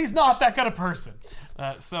because he's not that kind of person.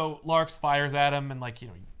 So Larks fires at him and he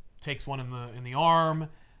takes one in the arm,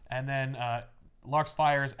 and then Larks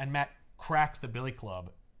fires and Matt cracks the billy club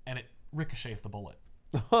and it ricochets the bullet.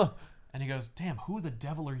 And he goes, "Damn, who the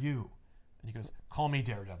devil are you?" And he goes, "Call me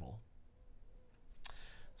Daredevil."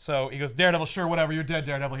 So he goes, "Daredevil, sure, whatever. You're dead,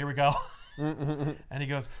 Daredevil. Here we go." And he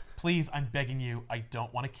goes, "Please, I'm begging you. I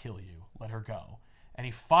don't want to kill you. Let her go." And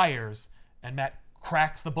he fires, And Matt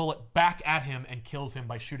cracks the bullet back at him and kills him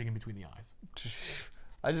by shooting him between the eyes.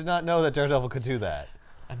 I did not know that Daredevil could do that.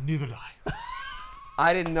 And neither did I.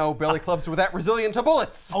 I didn't know belly clubs were that resilient to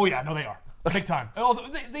bullets. Oh yeah, no, they are. Big time. Although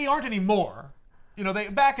they aren't anymore. You know,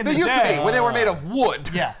 back in the They day. used to be when they were made of wood.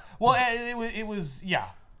 Yeah. Well, it was yeah.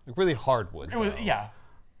 Like really hard wood. It was yeah.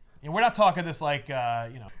 Yeah, we're not talking this like you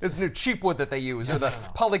know. It's new cheap wood that they use, or the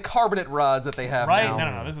polycarbonate rods that they have Right?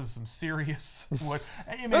 now. No. This is some serious wood.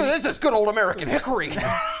 I mean, This is good old American hickory.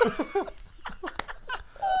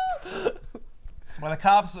 So by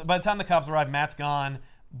the time the cops arrive, Matt's gone,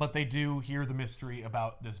 but they do hear the mystery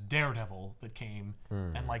about this Daredevil that came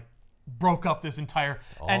and like broke up this entire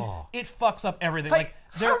and it fucks up everything. Like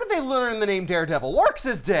How did they learn the name Daredevil? Larks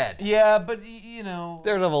is dead. yeah, but you know,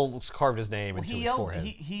 Daredevil carved his name into he his yelled, forehead.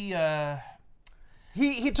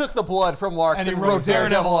 He took the blood from Larks and and, he wrote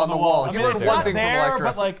Daredevil on the wall. I He mean, learned it's one not thing there, from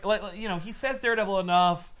Elektra. but like you know, he says Daredevil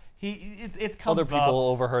enough. It comes Other people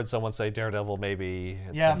up. overheard someone say Daredevil maybe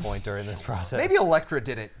at some point during this process. Maybe Elektra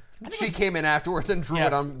did it. She came in afterwards and drew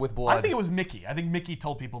it on with blood. I think it was Mickey. I think Mickey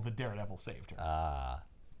told people that Daredevil saved her.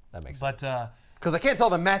 That makes sense. But Because I can't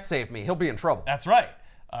tell them Matt saved me. He'll be in trouble. that's right.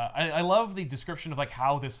 I love the description of like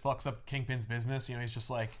how this fucks up Kingpin's business. You know, he's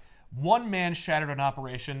just like, one man shattered an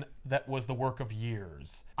operation that was the work of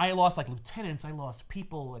years. I lost like lieutenants. I lost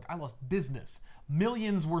people. Like I lost business.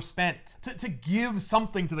 Millions were spent to give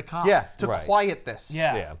something to the cops. Yes, to quiet this.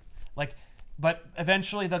 Yeah. Like, but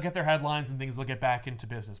eventually they'll get their headlines and things will get back into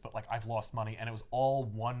business. But like, I've lost money and it was all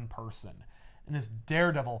one person. And this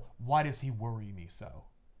Daredevil, why does he worry me so?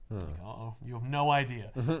 Like, uh-oh, you have no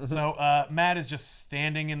idea. So Matt is just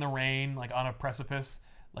standing in the rain, like on a precipice,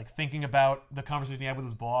 like thinking about the conversation he had with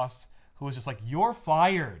his boss, who was just like, "You're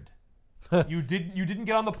fired. You didn't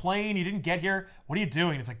get on the plane. You didn't get here. What are you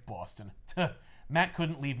doing?" It's like, Boston. Matt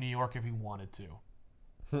couldn't leave New York if he wanted to.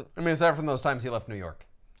 I mean, aside from those times he left New York.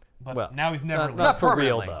 But now he's never not for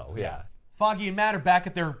real permanently. though. Yeah. Foggy and Matt are back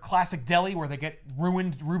at their classic deli where they get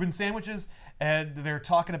ruined Reuben sandwiches, and they're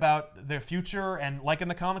talking about their future. And like in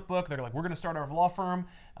the comic book, they're like, "We're going to start our law firm.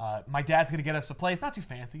 My dad's going to get us a place, not too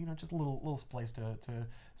fancy, you know, just a little place to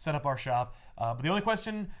set up our shop. But the only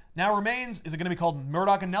question now remains: is it going to be called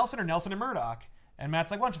Murdoch and Nelson or Nelson and Murdoch?" And Matt's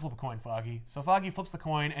like, "Why don't you flip a coin, Foggy?" So Foggy flips the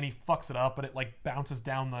coin and he fucks it up, but it like bounces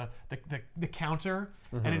down the counter,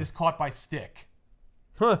 and it is caught by Stick.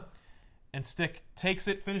 Huh. And Stick takes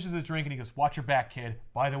it, finishes his drink, and he goes, "Watch your back, kid.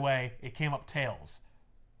 By the way, it came up tails.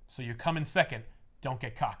 So you come in second. Don't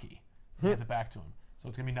get cocky." He hands it back to him. So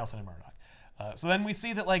it's going to be Nelson and Murdoch. So then we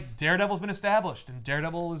see that, like, Daredevil's been established, and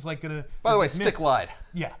Daredevil is, like, going to... By the way, Stick lied.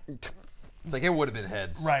 Yeah. It's like, it would have been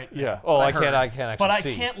heads. Right. Yeah. Oh, I can't actually But I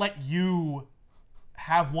see. can't let you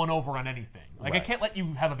have one over on anything. Like, I Right. can't let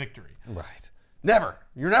you have a victory. Right. Never.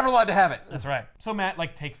 You're never allowed to have it. That's right. So Matt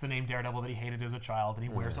like takes the name Daredevil that he hated as a child and he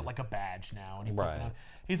wears it like a badge now and he puts it Right. on.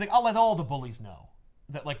 He's like, "I'll let all the bullies know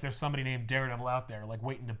that like there's somebody named Daredevil out there like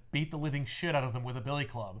waiting to beat the living shit out of them with a billy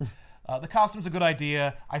club." The costume's a good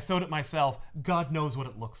idea. I sewed it myself. God knows what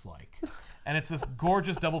it looks like. And it's this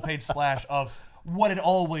gorgeous double-page splash of what it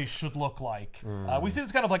always should look like. We see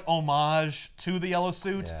this kind of like homage to the yellow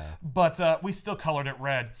suit, but we still colored it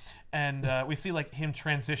red. And we see like him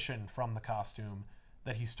transition from the costume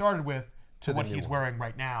that he started with to what he's wearing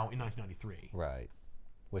right now in 1993. Right.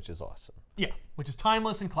 Which is awesome. Yeah, which is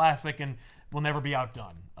timeless and classic and will never be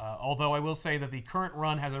outdone. Although I will say that the current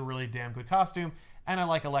run has a really damn good costume, and I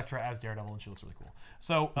like Elektra as Daredevil, and she looks really cool.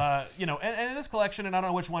 So, you know, and in this collection, and I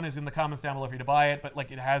don't know which one is in the comments down below for you to buy it, but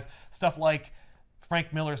like it has stuff like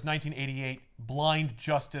Frank Miller's 1988 Blind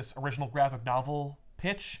Justice original graphic novel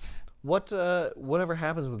pitch. Whatever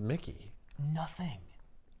happens with Mickey? Nothing.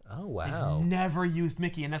 Oh wow. They've never used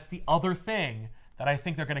Mickey, and that's the other thing that I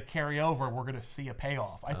think they're going to carry over. We're going to see a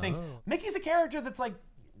payoff. I think Mickey's a character that's like,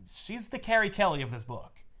 she's the Carrie Kelly of this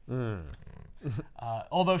book.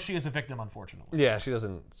 Although she is a victim, unfortunately. Yeah, she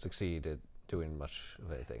doesn't succeed at doing much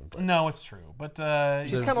of anything. But No, it's true. But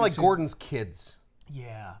She's kind of like Gordon's kids.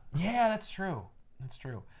 yeah, that's true. That's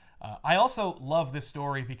true. I also love this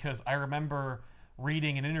story because I remember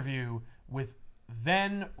reading an interview with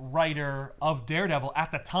then writer of Daredevil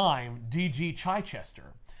at the time, D.G.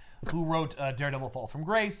 Chichester, who wrote Daredevil Fall from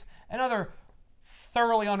Grace and other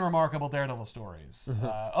thoroughly unremarkable Daredevil stories.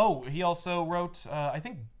 He also wrote, I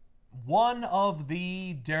think, one of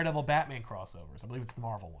the Daredevil Batman crossovers. I believe it's the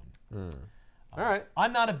Marvel one. All right.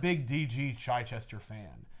 I'm not a big D.G. Chichester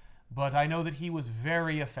fan, but I know that he was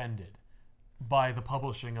very offended by the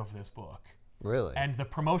publishing of this book. really? And the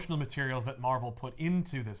promotional materials that Marvel put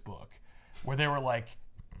into this book, where they were like,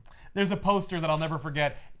 there's a poster that I'll never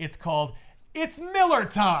forget. It's called "It's Miller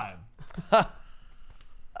Time."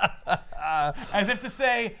 As if to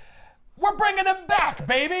say, we're bringing him back,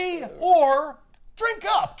 baby! Or, drink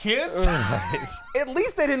up, kids! At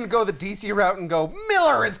least they didn't go the DC route and go,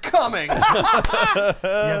 Miller is coming!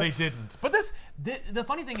 Yeah, they didn't. But the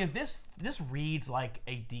funny thing is, this reads like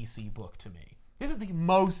a DC book to me. This is the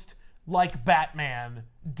most like Batman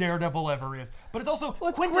Daredevil ever is. But it's also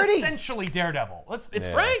quintessentially Daredevil. It's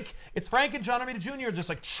Frank! It's Frank and John Romita Jr. just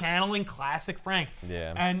like channeling classic Frank.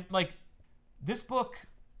 Yeah. And like, this book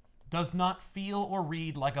does not feel or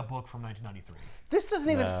read like a book from 1993. This doesn't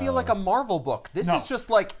even feel like a Marvel book. This is just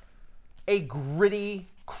like a gritty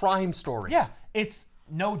crime story. Yeah, it's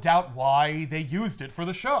no doubt why they used it for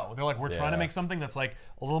the show. They're like, we're trying to make something that's like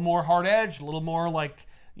a little more hard-edged, a little more like,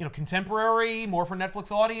 you know, contemporary, more for Netflix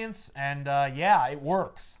audience, and yeah, it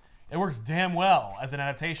works. It works damn well as an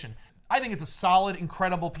adaptation. I think it's a solid,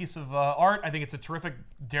 incredible piece of art. I think it's a terrific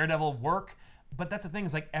Daredevil work, but that's the thing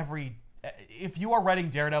is like if you are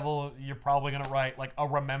writing Daredevil, you're probably going to write like a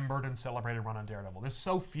remembered and celebrated run on Daredevil. There's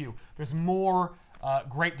so few. There's more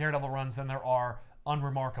great Daredevil runs than there are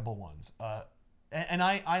unremarkable ones. And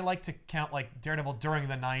I like to count like Daredevil during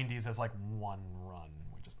the 90s as like one run.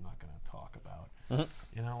 We're just not going to talk about.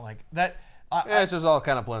 You know, like that. It's just all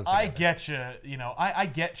kind of blends together. I get you. You know, I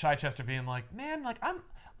get Chichester being like, man, like I'm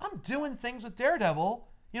doing things with Daredevil.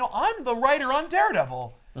 You know, I'm the writer on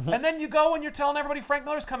Daredevil. And then you go and you're telling everybody Frank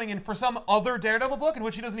Miller's coming in for some other Daredevil book in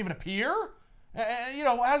which he doesn't even appear? You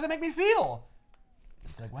know, how does it make me feel?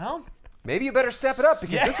 It's like, well... Maybe you better step it up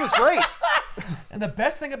because this was great. And the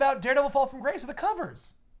best thing about Daredevil Fall from Grace are the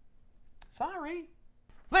covers. Sorry.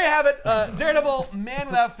 So there you have it. Daredevil, Man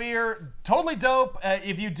Without Fear. Totally dope.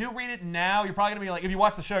 If you do read it now, you're probably going to be like, if you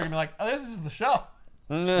watch the show, you're going to be like, oh, this is the show.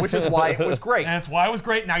 Which is why it was great. And it's why it was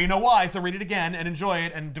great. Now you know why, so read it again and enjoy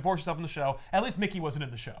it and divorce yourself from the show. At least Mickey wasn't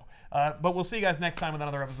in the show. But we'll see you guys next time with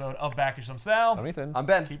another episode of Back Issue Some Sal. I'm Ethan. I'm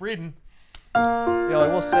Ben. Keep reading. You know, I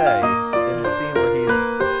will say, in the scene where he's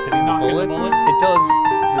hitting the Knocking the bullets, bullet? it does,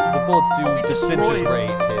 the bullets do It destroys disintegrate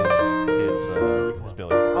his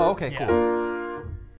billy. Oh, okay, cool. Yeah.